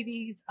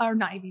ABVs, or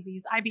not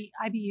ABVs,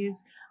 IBUs.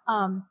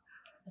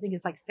 I think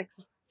it's like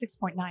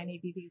 6.9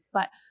 ABVs,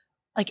 but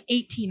like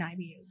 18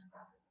 IBUs.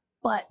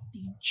 But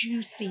the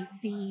juicy,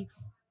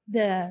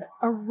 the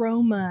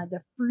aroma,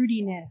 the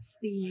fruitiness,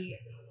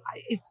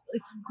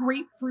 it's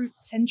grapefruit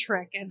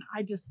centric, and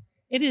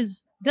it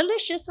is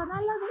delicious and I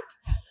love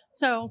it.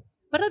 So,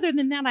 but other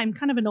than that, I'm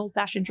kind of an old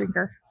fashioned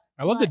drinker.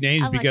 I love the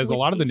names because a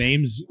lot of the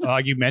names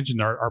you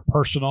mentioned are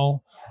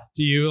personal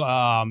to you.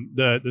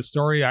 The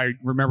story I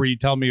remember you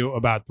telling me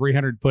about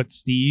 300-foot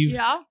Steve.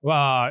 Yeah.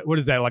 What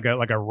is that, like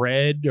a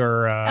red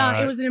or?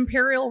 It was an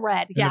Imperial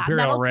Red.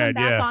 That'll Red,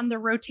 come back on the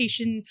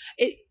rotation.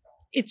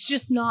 It's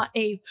just not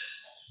a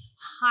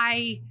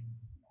high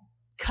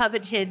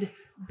coveted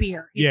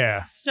beer.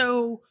 It's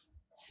so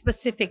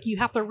specific. You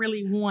have to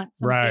really want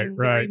something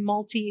very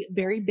malty,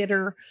 very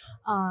bitter.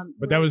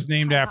 But that was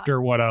named after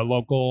a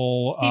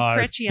local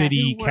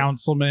city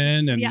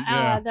councilman and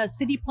the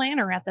city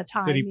planner at the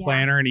time.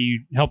 Planner, and he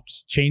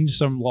helped change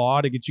some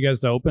law to get you guys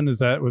to open. Was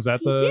that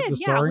the story?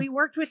 Yeah, we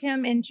worked with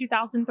him in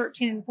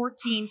 2013 and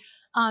 14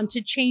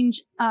 to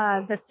change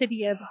the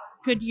city of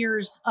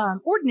Goodyear's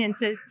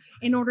ordinances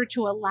in order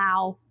to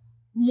allow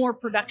more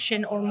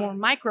production or more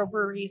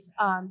microbreweries.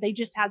 They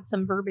just had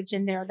some verbiage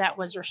in there that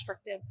was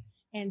restrictive.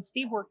 And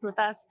Steve worked with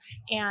us,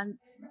 and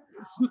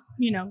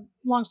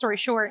long story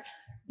short,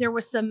 there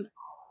was some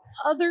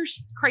other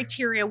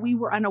criteria we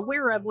were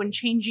unaware of when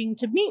changing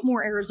to meet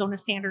more Arizona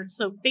standards.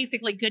 So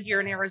basically Goodyear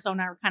and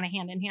Arizona are kind of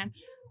hand in hand.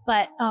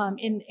 But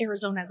in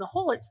Arizona as a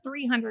whole, it's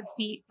 300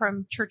 feet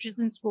from churches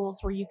and schools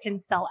where you can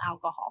sell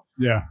alcohol.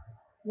 Yeah.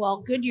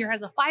 Well, Goodyear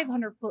has a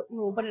 500-foot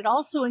rule, but it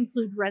also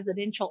includes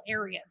residential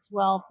areas.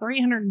 Well,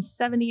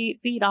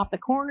 378 feet off the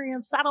corner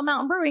of Saddle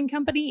Mountain Brewing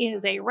Company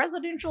is a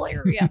residential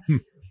area.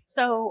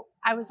 So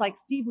I was like,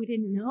 Steve, we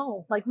didn't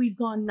know. Like, we've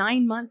gone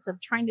 9 months of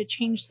trying to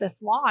change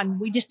this law, and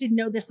we just didn't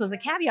know this was a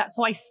caveat.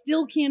 So I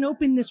still can't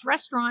open this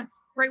restaurant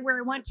right where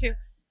I want to.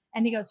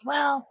 And he goes,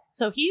 well,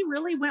 so he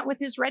really went with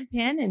his red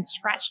pen and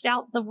scratched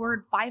out the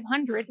word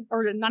 500,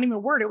 or not even a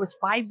word, it was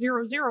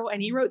 500,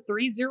 and he wrote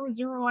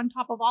 300 on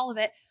top of all of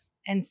it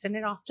and sent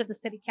it off to the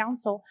city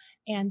council,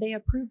 and they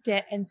approved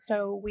it. And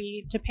so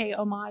to pay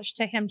homage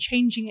to him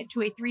changing it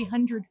to a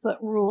 300-foot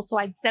rule, so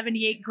I had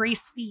 78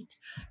 grace feet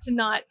to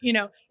not,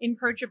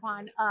 encroach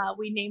upon,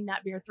 we named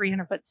that beer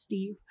 300-foot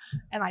Steve.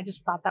 And I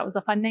just thought that was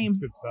a fun name.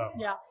 That's good stuff.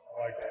 Yeah.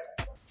 I like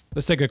that.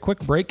 Let's take a quick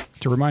break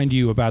to remind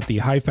you about the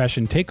High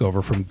Fashion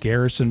Takeover from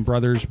Garrison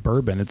Brothers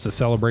Bourbon. It's a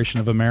celebration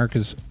of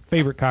America's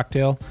favorite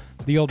cocktail,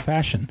 the Old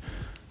Fashioned.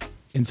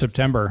 In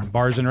September,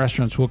 bars and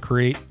restaurants will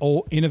create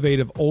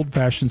innovative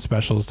old-fashioned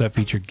specials that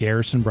feature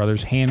Garrison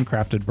Brothers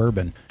handcrafted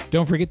bourbon.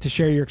 Don't forget to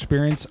share your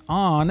experience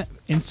on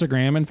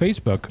Instagram and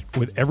Facebook.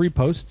 With every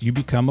post, you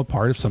become a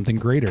part of something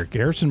greater.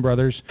 Garrison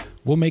Brothers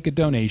will make a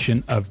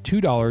donation of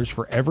 $2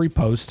 for every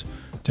post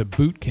to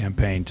Boot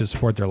Campaign to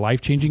support their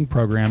life-changing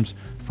programs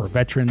for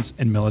veterans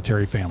and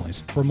military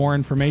families. For more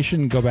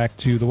information, go back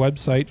to the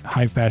website,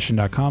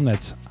 highfashion.com.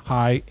 That's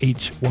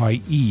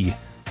H-Y-E,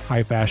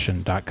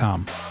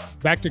 highfashion.com.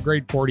 Back to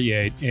grade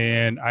 48,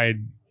 and I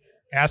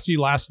asked you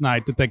last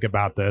night to think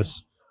about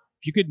this.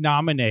 If you could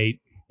nominate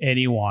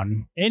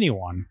anyone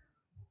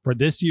for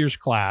this year's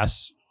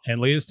class,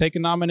 and Leah's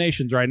taking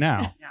nominations right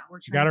now. Yeah,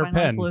 we're she got her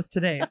pen list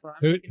today. So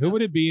who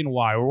would it be and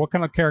why? Or what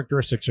kind of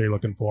characteristics are you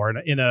looking for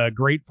in a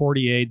grade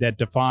 48 that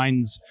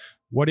defines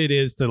what it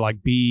is to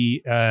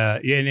be?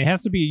 And it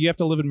has to be, you have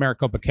to live in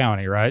Maricopa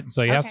County, right?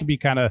 So it has to be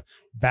kind of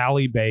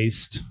valley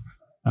based.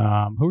 Who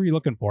are you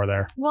looking for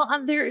there? Well,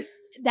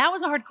 that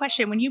was a hard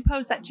question. When you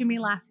posed that to me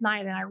last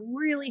night, and I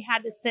really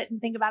had to sit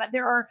and think about it,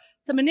 there are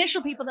some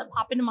initial people that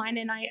pop into mind,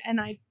 and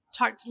I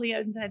talked to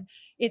Leah and said,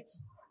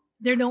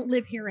 they don't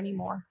live here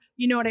anymore.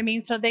 You know what I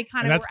mean? So they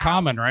kind And of that's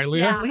common, right,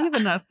 Leah? Yeah.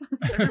 Leaving us.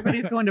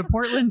 Everybody's going to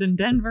Portland and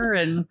Denver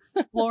and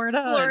Florida.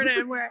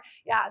 And where,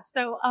 yeah.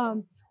 So,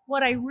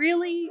 what I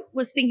really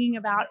was thinking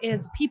about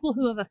is people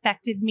who have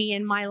affected me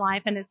in my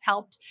life and has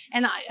helped.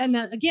 And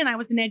again, I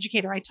was an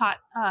educator. I taught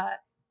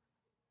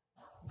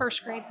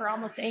first grade for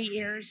almost 8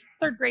 years,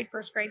 third grade,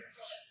 first grade.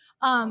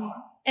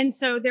 And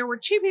so there were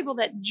two people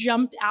that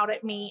jumped out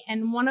at me,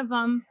 and one of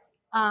them,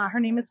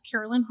 her name is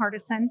Carolyn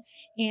Hardison,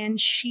 and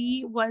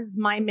she was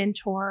my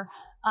mentor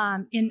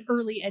in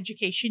early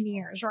education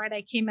years, right?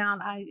 I came out,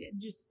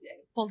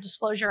 full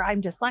disclosure,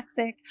 I'm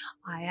dyslexic.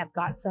 I have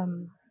got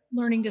some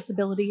learning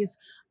disabilities.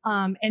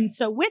 And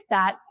so with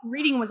that,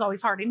 reading was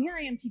always hard. And here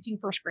I am teaching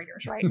first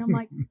graders, right? And I'm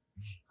like,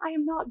 I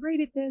am not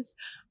great at this,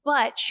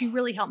 but she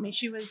really helped me.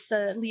 She was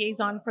the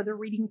liaison for the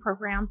reading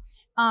program.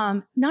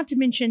 Not to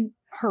mention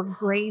her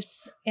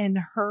grace and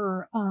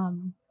her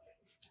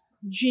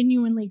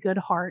genuinely good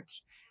heart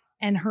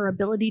and her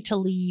ability to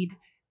lead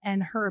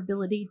and her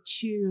ability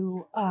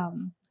to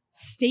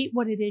state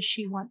what it is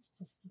she wants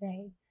to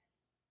say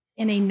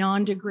in a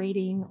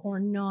non-degrading or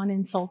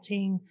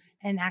non-insulting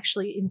and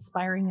actually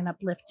inspiring and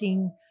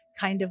uplifting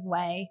kind of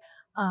way.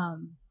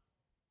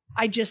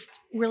 I just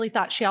really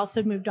thought she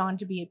also moved on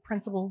to be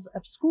principals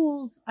of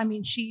schools. I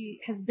mean,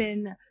 she has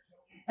been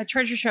a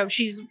treasure trove.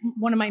 She's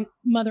one of my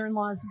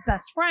mother-in-law's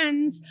best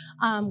friends.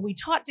 We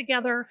taught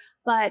together,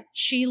 but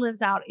she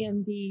lives out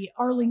in the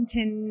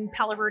Arlington,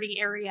 Palo Verde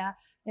area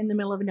in the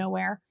middle of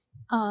nowhere.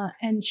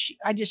 And she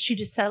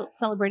just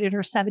celebrated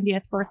her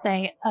 70th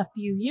birthday a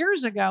few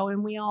years ago,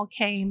 and we all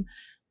came,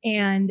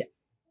 and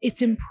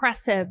it's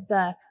impressive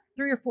the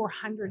 300 or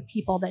 400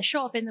 people that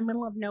show up in the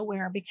middle of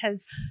nowhere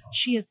because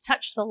she has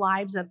touched the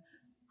lives of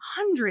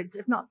hundreds,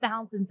 if not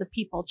thousands of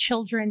people,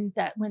 children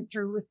that went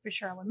through Ruth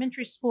Fisher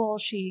Elementary School.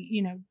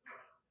 She,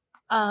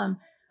 taught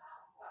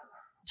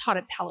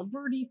at Palo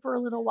Verde for a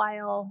little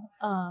while.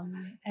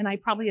 And I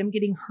probably am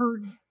getting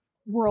her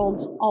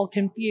world all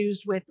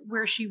confused with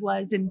where she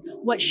was and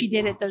what she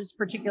did at those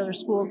particular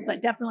schools,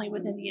 but definitely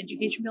within the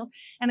education field.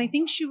 And I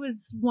think she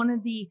was one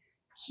of the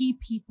key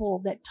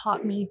people that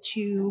taught me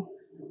to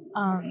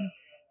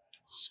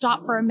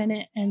stop for a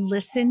minute and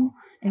listen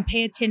and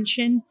pay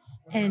attention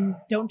and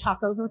don't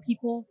talk over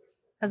people,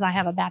 because I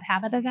have a bad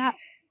habit of that.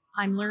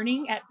 I'm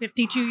learning at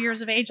 52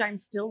 years of age. I'm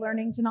still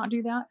learning to not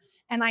do that.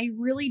 And I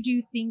really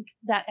do think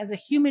that as a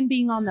human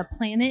being on the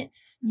planet,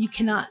 you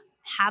cannot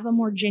have a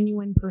more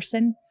genuine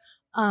person.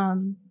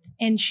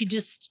 And she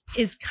just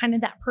is kind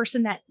of that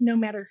person that no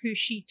matter who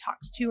she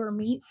talks to or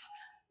meets,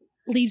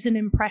 leaves an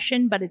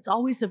impression, but it's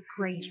always of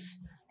grace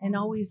and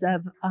always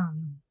of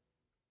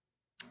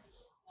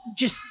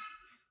just,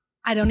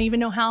 I don't even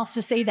know how else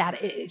to say that.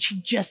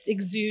 She just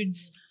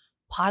exudes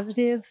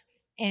positive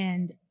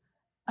and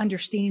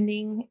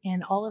understanding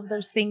and all of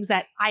those things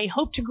that I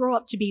hope to grow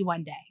up to be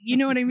one day. You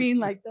know what I mean?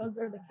 Like those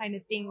are the kind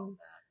of things.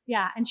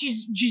 Yeah. And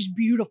she's just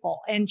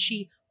beautiful, and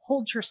she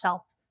holds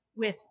herself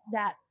with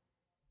that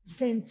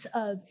sense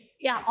of,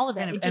 all of it.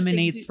 Kind of It just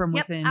emanates from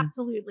within.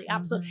 Absolutely.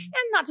 Absolutely. Mm-hmm.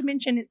 And not to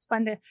mention, it's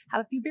fun to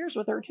have a few beers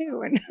with her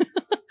too. And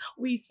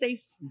we say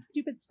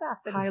stupid stuff.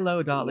 And, high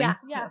low, darling.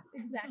 Yeah,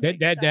 exactly.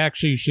 That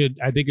actually should,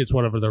 I think it's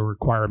one of the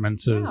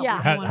requirements is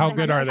how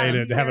good are they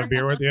to have a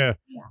beer with you?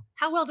 Yeah.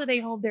 How well do they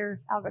hold their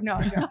alcohol?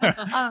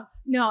 No.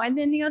 No. And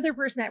then the other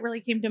person that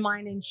really came to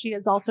mind, and she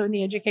is also in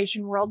the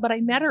education world, but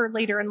I met her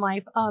later in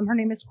life. Her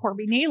name is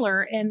Corby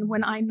Naylor. And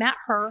when I met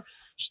her,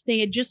 they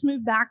had just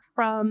moved back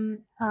from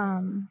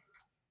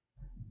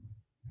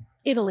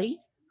Italy.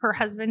 Her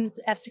husband's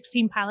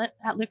F-16 pilot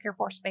at Luke Air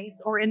Force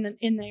Base, or in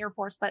the Air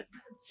Force, but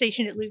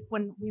stationed at Luke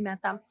when we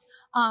met them.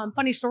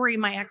 Funny story,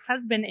 my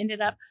ex-husband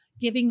ended up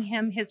giving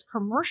him his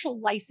commercial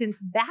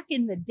license back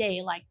in the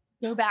day, like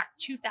go back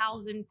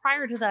 2000,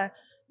 prior to the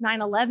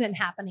 9/11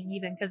 happening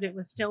even, because it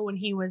was still when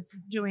he was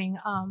doing,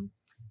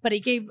 but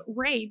he gave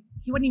Ray,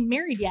 he wasn't even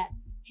married yet,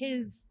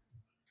 his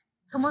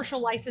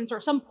commercial license or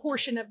some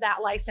portion of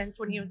that license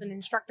when he was an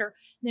instructor.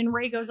 And then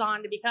Ray goes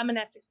on to become an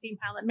F-16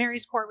 pilot,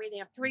 marries Corby. They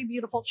have 3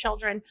 beautiful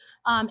children.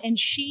 And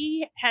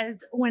she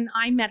has, when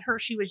I met her,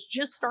 she was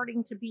just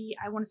starting to be,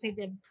 I want to say,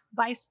 the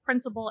vice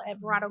principal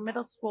at Verado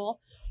Middle School.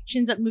 She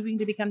ends up moving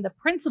to become the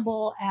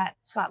principal at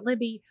Scott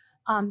Libby.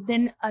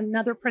 Then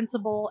another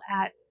principal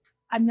at,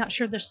 I'm not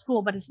sure the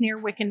school, but it's near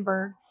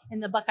Wickenburg in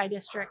the Buckeye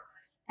District.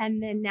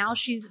 And then now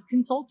she's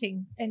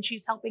consulting and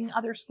she's helping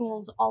other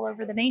schools all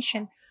over the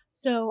nation.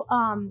 So,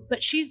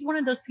 but she's one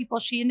of those people.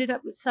 She ended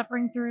up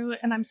suffering through,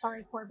 and I'm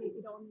sorry, Corby, if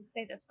you don't want me to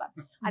say this, but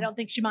I don't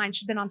think she minds.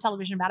 She's been on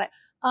television about it.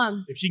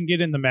 If she can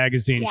get in the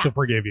magazine, she'll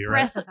forgive you,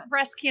 right?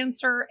 Breast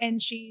cancer,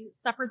 and she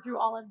suffered through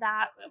all of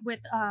that with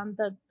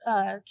the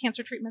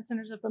Cancer Treatment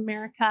Centers of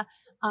America.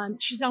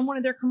 She's on one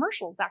of their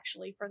commercials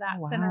actually for that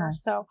center.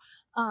 So,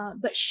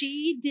 but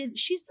she's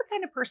the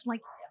kind of person,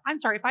 like, I'm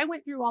sorry, if I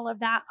went through all of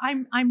that,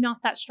 I'm not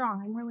that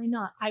strong. I'm really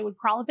not. I would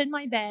crawl up in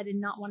my bed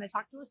and not want to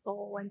talk to a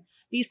soul and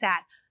be sad.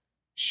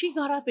 she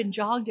got up and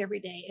jogged every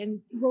day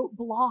and wrote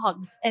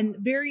blogs and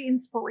very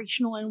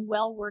inspirational and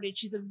well worded.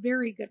 She's a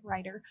very good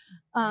writer.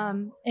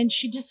 And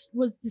she just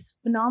was this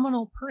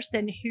phenomenal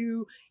person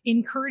who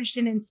encouraged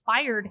and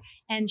inspired.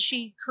 And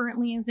she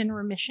currently is in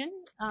remission.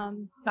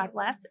 God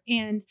bless.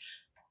 And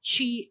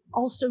she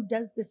also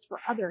does this for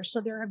others.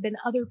 So there have been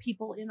other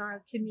people in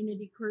our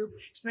community group,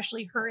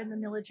 especially her in the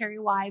military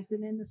wives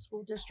and in the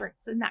school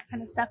districts and that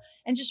kind of stuff.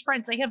 And just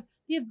friends. They have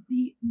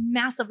the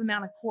massive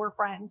amount of core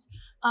friends.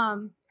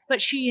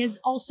 But she has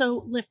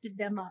also lifted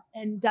them up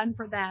and done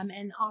for them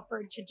and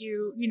offered to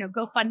do,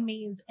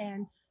 GoFundMe's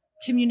and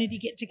community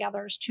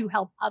get-togethers to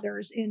help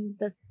others in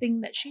this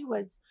thing that she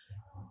was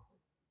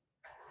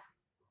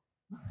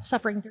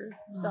suffering through.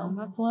 So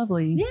that's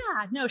lovely.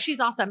 Yeah, no,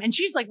 she's awesome. And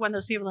she's like one of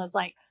those people that's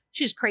like,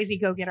 she's crazy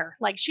go-getter.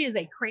 Like, she is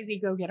a crazy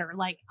go-getter.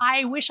 Like,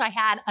 I wish I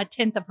had a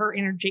tenth of her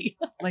energy.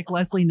 Like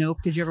Leslie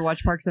Knope. Did you ever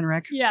watch Parks and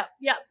Rec? Yeah,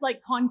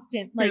 like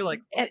constant.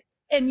 Like,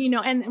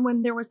 and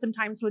when there was some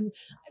times when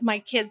my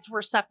kids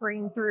were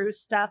suffering through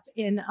stuff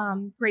in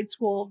grade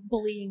school,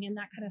 bullying and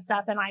that kind of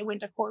stuff, and I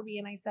went to Corby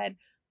and I said,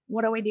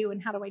 what do I do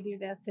and how do I do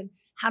this and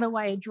how do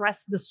I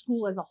address the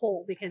school as a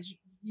whole? Because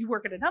you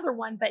work at another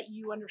one, but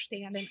you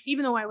understand. And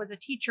even though I was a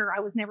teacher, I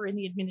was never in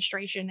the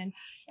administration.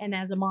 And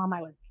as a mom,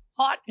 I was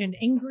hot and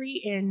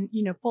angry and,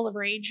 full of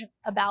rage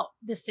about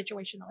this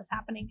situation that was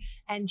happening.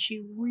 And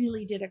she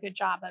really did a good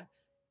job of,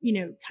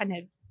 kind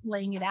of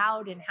laying it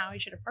out and how I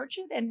should approach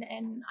it. And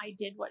I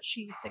did what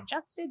she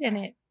suggested and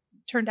it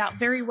turned out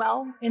very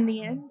well in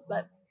the end.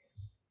 But,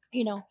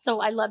 so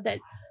I love that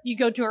you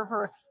go to her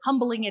for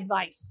humbling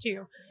advice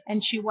too.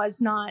 And she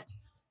was not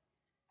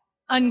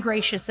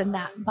ungracious in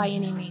that by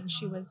any means.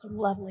 She was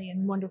lovely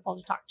and wonderful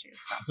to talk to.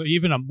 So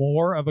even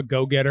more of a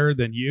go-getter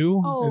than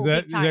you? Oh, is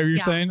that what you're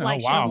saying?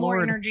 Like, oh, wow. She has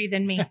more energy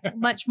than me.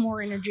 Much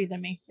more energy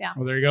than me. Yeah.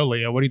 Well, there you go,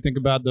 Leah. What do you think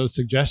about those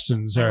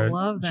suggestions? I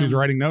love them. She was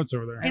writing notes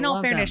over there. In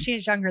all fairness, she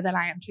is younger than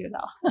I am too,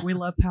 though. We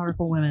love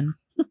powerful women.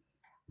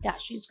 Yeah,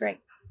 she's great.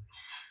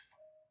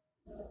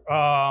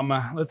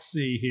 Let's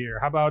see here.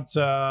 How about,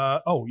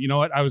 you know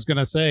what? I was going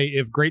to say,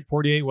 if Great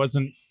 48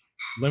 wasn't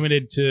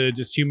limited to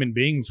just human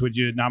beings, would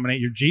you nominate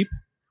your Jeep?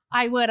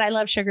 I would. I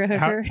love Sugar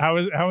Hooker. How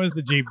is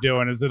the Jeep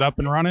doing? Is it up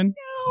and running?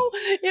 No,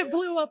 it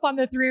blew up on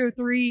the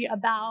 303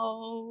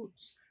 about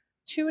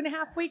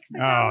 2.5 weeks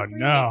ago,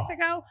 3 weeks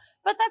ago.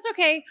 But that's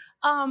okay.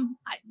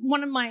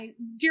 One of my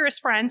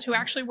dearest friends who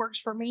actually works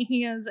for me,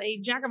 he is a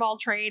jack of all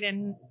trade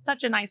and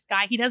such a nice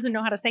guy. He doesn't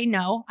know how to say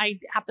no. I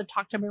have to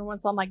talk to him every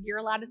once in a while. I'm like, you're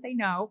allowed to say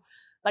no.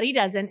 But he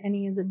doesn't, and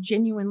he is a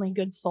genuinely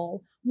good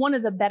soul. One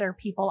of the better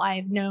people I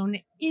have known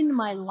in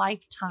my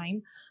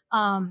lifetime.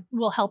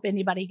 Will help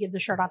anybody get the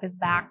shirt off his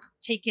back,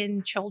 take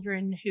in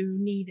children who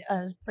need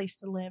a place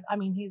to live. I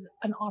mean, he's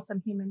an awesome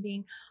human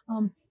being.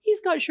 He's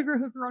got Sugar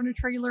Hooker on a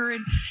trailer,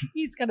 and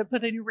he's going to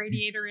put a new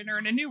radiator in her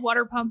and a new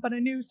water pump and a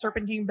new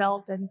serpentine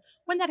belt. And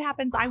when that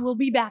happens, I will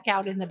be back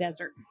out in the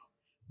desert.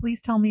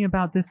 Please tell me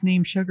about this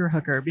name Sugar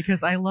Hooker,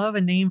 because I love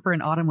a name for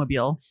an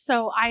automobile.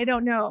 So I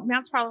don't know.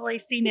 Matt's probably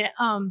seen it.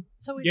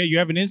 Yeah, you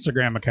have an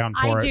Instagram account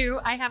for it. I do.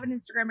 I have an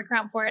Instagram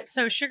account for it.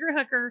 So Sugar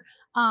Hooker,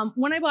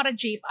 when I bought a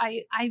Jeep,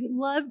 I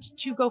loved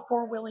to go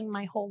four-wheeling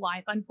my whole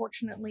life.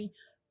 Unfortunately,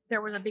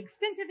 there was a big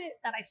stint of it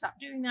that I stopped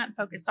doing that and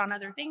focused on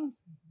other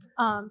things.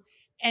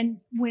 And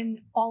when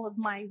all of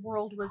my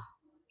world was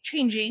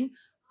changing,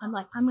 I'm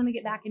like, I'm going to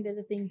get back into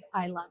the things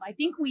I love. I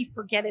think we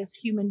forget as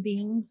human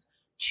beings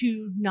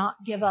to not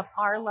give up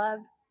our love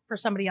for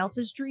somebody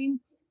else's dream.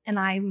 And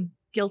I'm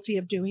guilty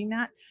of doing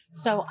that.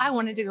 So I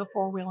wanted to go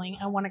four-wheeling.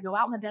 I want to go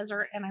out in the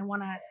desert and I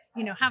want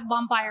to, have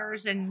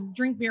bonfires and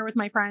drink beer with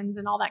my friends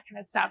and all that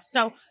kind of stuff.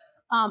 So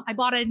I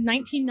bought a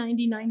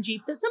 1999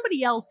 Jeep that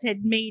somebody else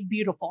had made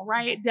beautiful,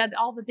 right? It did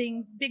all the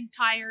things, big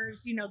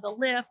tires, the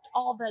lift,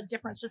 all the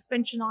different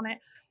suspension on it.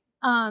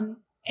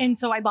 And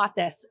so I bought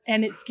this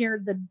and it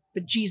scared the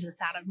bejesus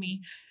out of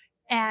me.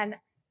 And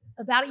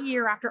about a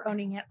year after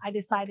owning it, I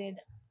decided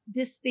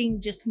this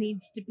thing just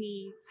needs to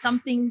be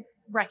something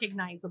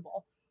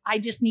recognizable. I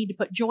just need to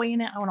put joy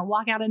in it. I want to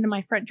walk out into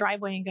my front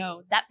driveway and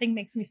go, that thing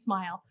makes me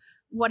smile,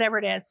 whatever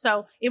it is.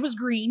 So it was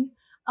green.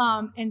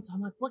 And so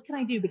I'm like, what can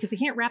I do? Because they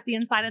can't wrap the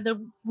inside of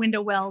the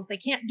window wells. They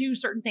can't do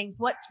certain things.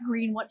 What's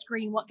green? What's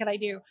green? What could I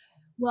do?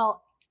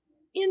 Well,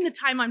 in the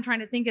time I'm trying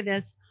to think of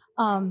this,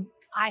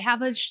 I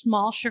have a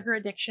small sugar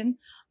addiction.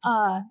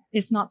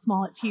 It's not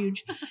small, it's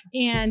huge.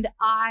 And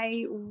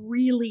I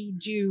really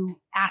do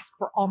ask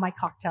for all my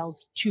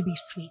cocktails to be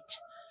sweet.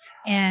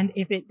 And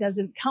if it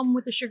doesn't come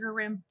with a sugar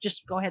rim,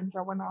 just go ahead and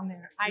throw one on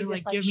there.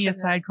 Give me a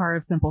sidecar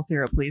of simple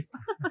syrup, please.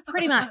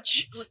 Pretty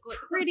much.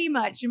 Pretty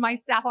much. And my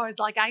staff always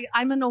like,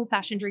 I'm an old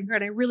fashioned drinker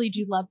and I really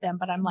do love them.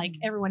 But I'm like,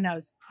 everyone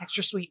knows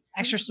extra sweet,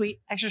 extra sweet,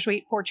 extra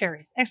sweet, 4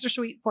 cherries, extra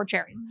sweet, 4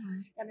 cherries.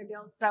 Kind of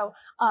deal. So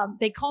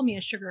they call me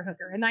a sugar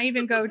hooker. And I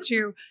even go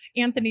to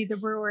Anthony the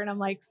brewer and I'm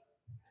like,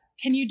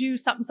 can you do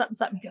something, something,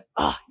 something? He goes,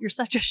 oh, you're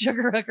such a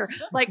sugar hooker.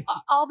 Like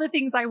all the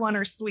things I want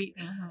are sweet.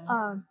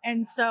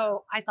 And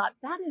so I thought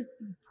that is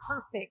the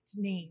perfect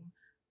name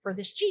for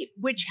this Jeep,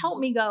 which helped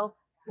me go,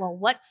 well,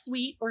 what's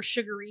sweet or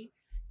sugary?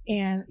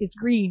 And it's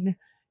green.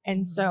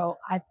 And so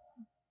I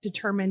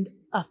determined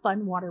a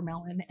fun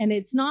watermelon. And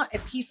it's not a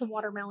piece of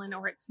watermelon,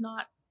 or it's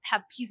not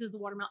have pieces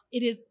of watermelon.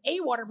 It is a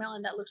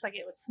watermelon that looks like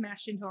it was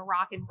smashed into a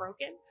rock and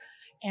broken.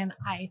 And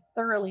I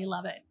thoroughly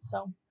love it.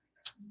 So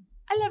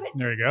I love it.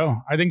 There you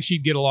go. I think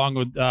she'd get along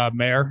with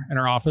Mayor in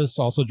her office.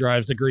 Also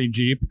drives a green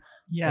Jeep.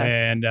 Yes.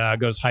 And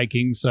goes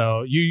hiking.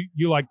 So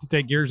you like to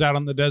take yours out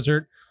on the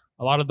desert.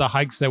 A lot of the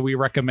hikes that we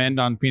recommend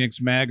on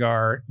Phoenix Mag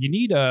are you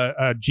need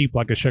a Jeep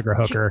like a sugar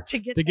hooker to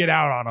get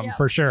out on them. Yep,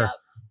 for sure. yep.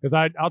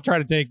 Because I'll try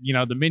to take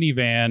the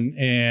minivan,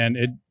 and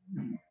it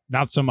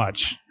not so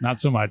much. I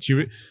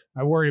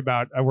worry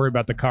about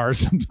the cars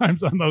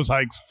sometimes on those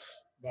hikes.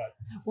 But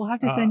we'll have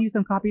to send you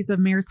some copies of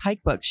Mayor's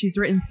hike book. She's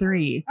written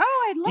 3.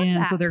 Oh, I'd love that.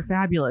 And so they're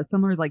fabulous.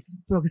 Some are like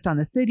focused on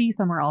the city,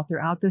 some are all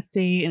throughout the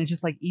state, and it's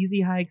just like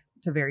easy hikes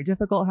to very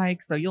difficult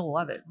hikes. So you'll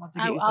love it. We'll have to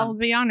get you some. I'll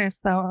be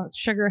honest though,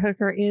 sugar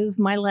hooker is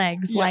my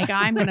legs. Yeah. Like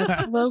I'm gonna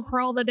slow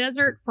crawl the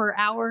desert for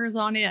hours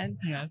on end.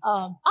 Yes.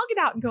 I'll get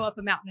out and go up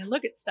a mountain and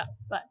look at stuff,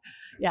 but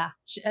yeah,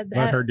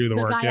 Let her do the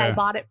work. guy Yeah. I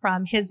bought it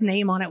from, his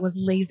name on it was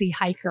Lazy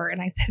Hiker, and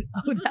I said,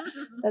 "Oh,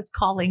 that's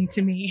calling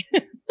to me."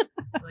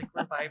 Like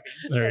reviving.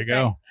 There That's you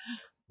go. right.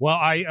 Well,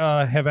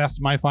 I have asked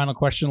my final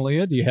question,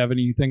 Leah. Do you have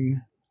anything?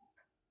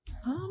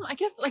 I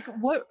guess like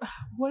what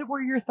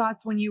were your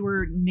thoughts when you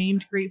were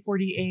named Great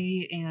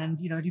 48, and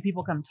do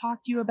people come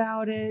talk to you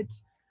about it?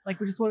 Like,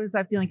 just what was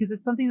that feeling? Because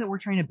it's something that we're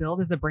trying to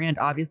build as a brand,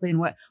 obviously. And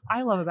what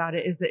I love about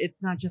it is that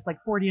it's not just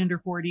like 40 under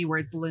 40 where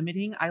it's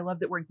limiting. I love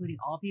that we're including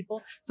all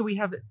people. So we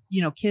have,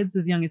 kids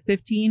as young as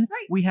 15.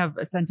 Right. We have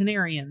a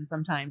centenarian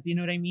sometimes. You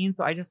know what I mean?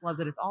 So I just love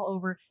that it's all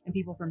over and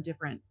people from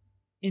different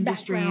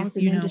industries. Backgrounds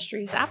and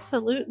industries,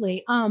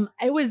 absolutely.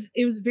 It was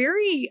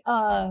very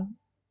I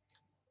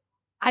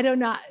don't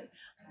know.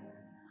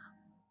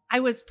 I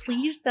was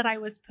pleased that I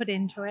was put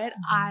into it.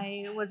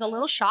 I was a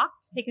little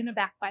shocked, taken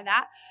aback by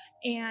that.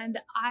 And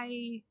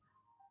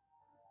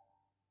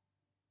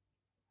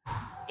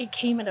it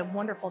came at a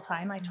wonderful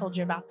time. I told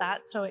you about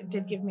that. So it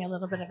did give me a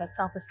little bit of a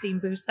self-esteem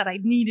boost that I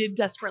needed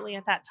desperately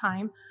at that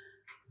time.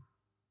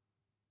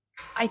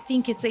 I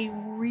think it's a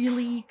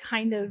really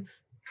kind of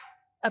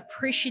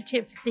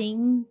appreciative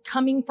thing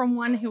coming from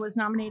one who was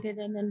nominated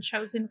and then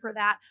chosen for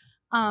that.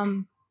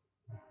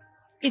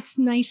 It's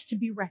nice to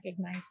be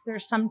recognized.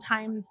 There's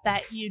sometimes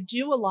that you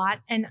do a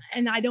lot and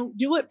I don't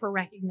do it for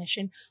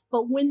recognition,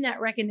 but when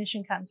that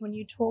recognition comes, when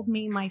you told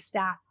me my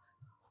staff,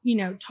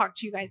 talk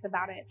to you guys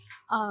about it,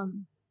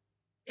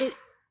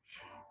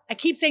 I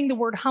keep saying the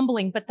word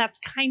humbling, but that's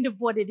kind of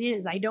what it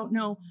is. I don't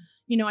know,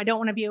 I don't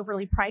want to be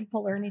overly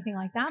prideful or anything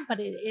like that, but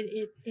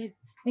it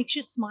makes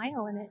you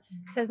smile, and it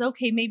says,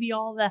 okay, maybe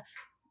all the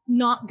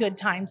not good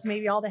times,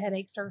 maybe all the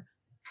headaches are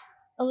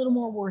a little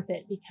more worth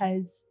it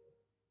because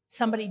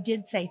somebody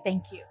did say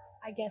thank you,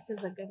 I guess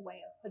is a good way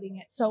of putting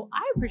it. So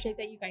I appreciate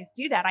that you guys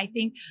do that. I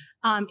think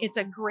it's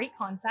a great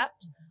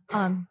concept.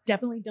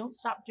 Definitely don't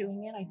stop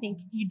doing it. I think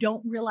you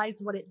don't realize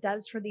what it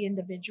does for the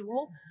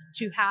individual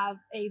to have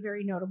a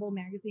very notable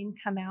magazine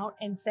come out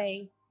and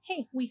say,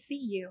 hey, we see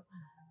you.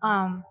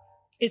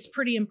 It's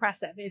pretty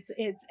impressive.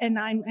 And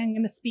I'm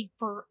going to speak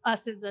for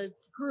us as a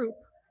group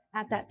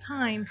at that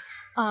time.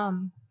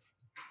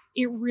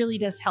 It really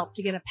does help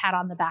to get a pat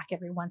on the back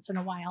every once in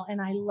a while.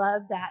 And I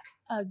love that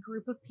a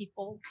group of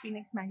people,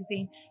 Phoenix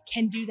Magazine,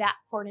 can do that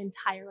for an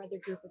entire other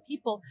group of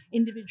people,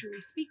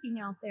 individually speaking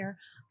out there.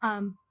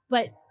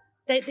 But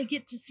that they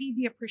get to see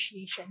the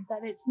appreciation, that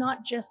it's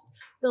not just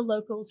the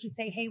locals who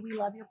say, hey, we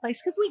love your place,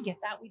 because we get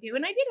that, we do.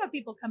 And I did have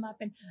people come up,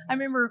 and I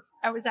remember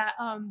I was at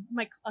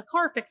a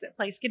car fix-it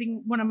place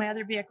getting one of my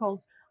other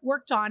vehicles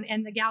worked on,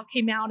 and the gal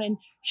came out and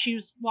she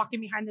was walking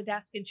behind the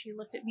desk and she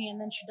looked at me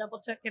and then she double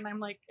took, and I'm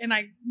like,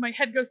 my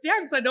head goes down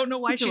because I don't know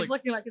why she's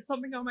looking like it's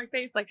something on my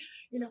face, like,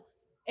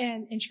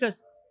 and she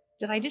goes,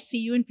 did I just see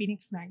you in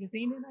Phoenix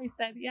Magazine? And I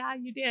said, yeah,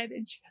 you did.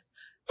 And she goes,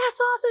 that's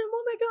awesome.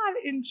 Oh my God.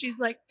 And she's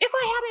like, if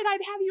I had it,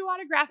 I'd have you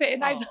autograph it.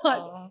 And I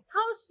thought,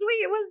 how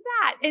sweet was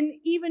that? And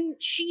even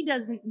she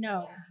doesn't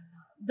know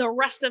the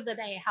rest of the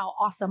day how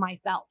awesome I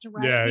felt,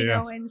 right?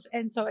 Yeah,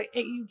 And so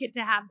you get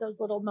to have those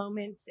little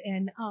moments,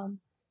 and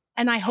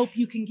I hope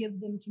you can give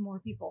them to more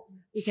people,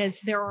 because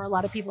there are a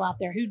lot of people out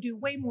there who do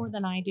way more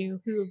than I do,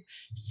 who've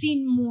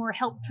seen more,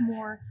 helped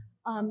more,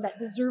 that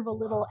deserve a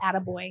little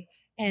attaboy.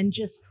 And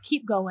just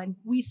keep going.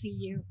 We see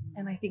you.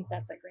 And I think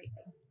that's a great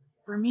thing.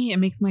 For me, it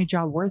makes my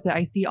job worth it.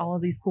 I see all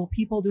of these cool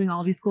people doing all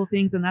of these cool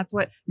things. And that's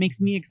what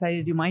makes me excited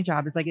to do my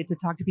job, is I get to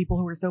talk to people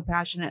who are so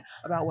passionate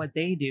about what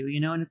they do,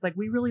 and it's like,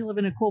 we really live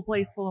in a cool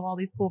place full of all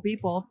these cool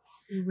people.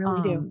 We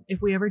really do.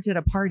 If we ever did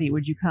a party,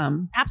 would you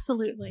come?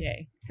 Absolutely.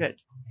 Okay, good.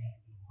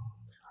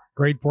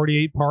 Great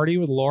 48 party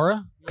with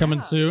Laura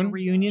coming soon. A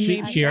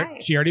reunion.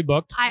 She already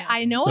booked.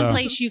 I know a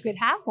place you could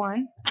have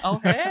one. Oh,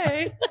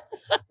 hey.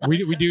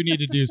 We do need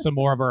to do some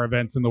more of our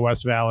events in the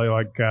West Valley,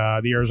 like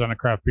the Arizona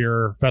Craft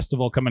Beer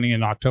Festival coming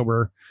in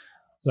October.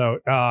 So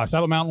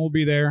Saddle Mountain will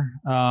be there.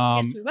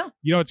 Yes, we will.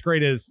 What's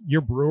great is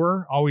your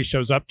brewer always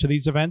shows up to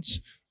these events.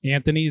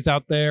 Anthony's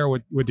out there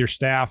with your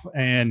staff,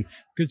 and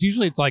because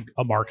usually it's like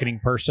a marketing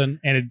person,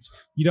 and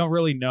you don't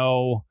really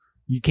know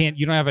you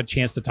don't have a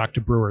chance to talk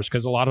to brewers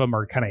because a lot of them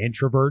are kind of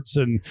introverts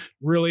and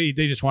really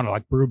they just want to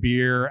like brew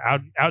beer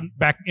out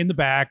back in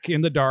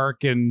the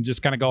dark and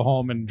just kind of go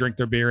home and drink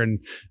their beer and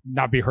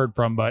not be heard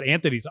from. But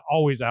Anthony's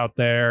always out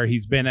there. He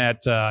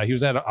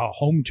was at a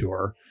home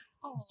tour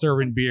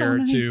serving beer so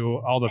nice.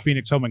 to all the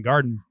Phoenix Home and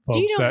Garden folks.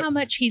 Do you know how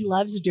much he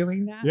loves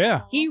doing that?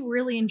 Yeah. He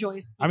really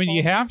enjoys people. I mean,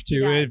 you have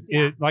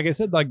to. Like I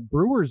said, like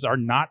brewers are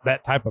not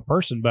that type of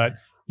person, but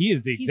he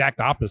is the exact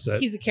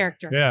opposite. He's a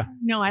character. Yeah.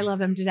 No, I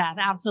love him to death.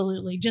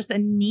 Absolutely. Just a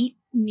neat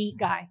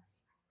guy.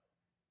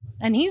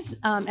 And he's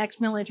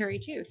ex-military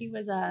too. He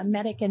was a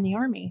medic in the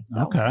Army.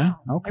 So Okay.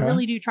 I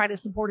really do try to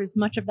support as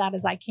much of that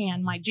as I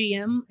can. My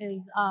GM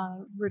is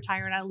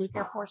retired out of Luke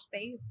Air Force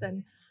Base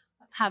and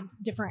have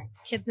different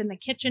kids in the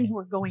kitchen who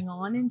are going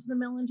on into the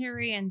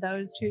military and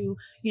those who,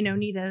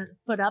 need a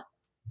foot up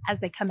as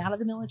they come out of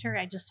the military.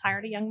 I just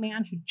hired a young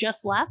man who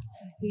just left.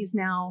 He's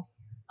now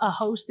a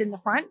host in the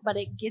front, but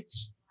it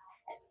gets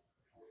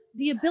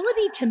the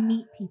ability to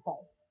meet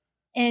people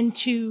and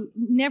to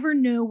never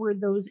know where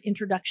those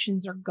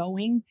introductions are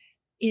going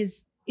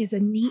is a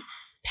neat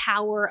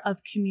power of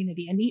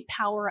community, a neat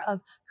power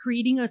of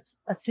creating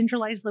a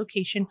centralized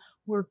location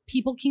where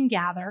people can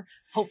gather,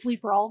 hopefully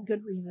for all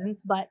good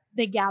reasons, but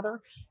they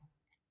gather,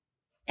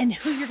 and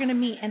who you're going to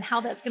meet and how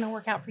that's going to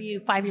work out for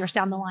you 5 years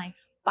down the line,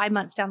 5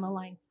 months down the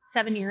line,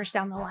 7 years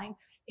down the line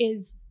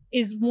is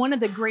one of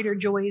the greater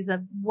joys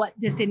of what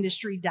this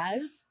industry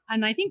does.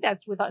 And I think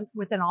that's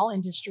within all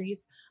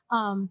industries.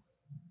 And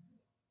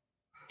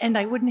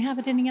I wouldn't have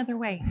it any other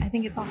way. I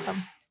think it's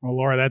awesome. Well,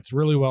 Laura, that's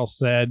really well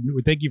said.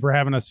 We thank you for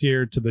having us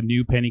here to the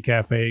new Penny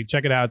Cafe.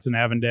 Check it out. It's in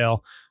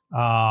Avondale.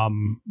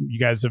 You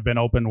guys have been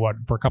open,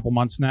 for a couple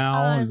months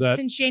now? Is that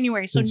since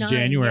January? Since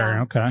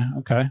January. Yeah.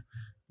 Okay.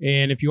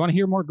 And if you want to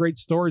hear more great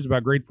stories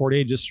about Grade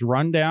 48, just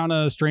run down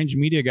a strange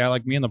media guy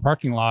like me in the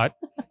parking lot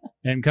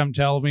and come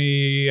tell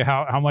me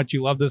how much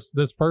you love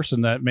this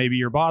person that maybe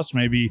your boss,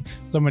 maybe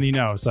somebody you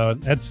know. So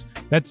that's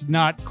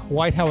not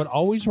quite how it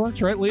always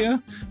works, right,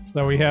 Leah?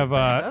 So we have It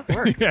does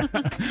work. yeah,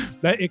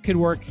 that it could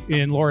work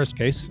in Laura's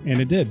case, and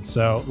it did.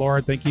 So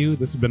Laura, thank you.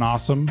 This has been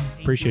awesome.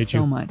 Appreciate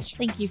you so much.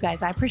 Thank you,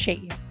 guys. I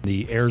appreciate you.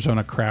 The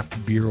Arizona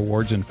Craft Beer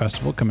Awards and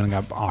Festival coming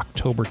up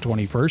October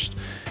 21st.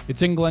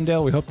 It's in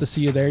Glendale. We hope to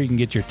see you there. You can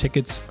get your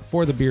tickets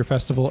for the beer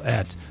festival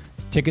at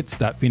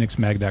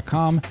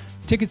tickets.phoenixmag.com.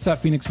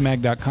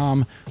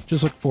 Tickets.phoenixmag.com.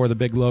 Just look for the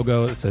big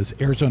logo that says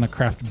Arizona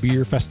Craft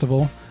Beer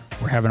Festival.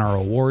 We're having our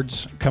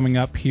awards coming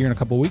up here in a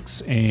couple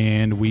weeks,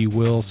 and we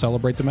will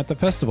celebrate them at the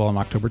festival on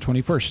October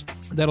 21st.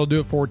 That'll do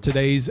it for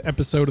today's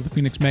episode of the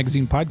Phoenix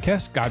Magazine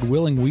podcast. God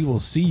willing, we will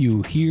see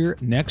you here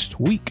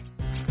next week.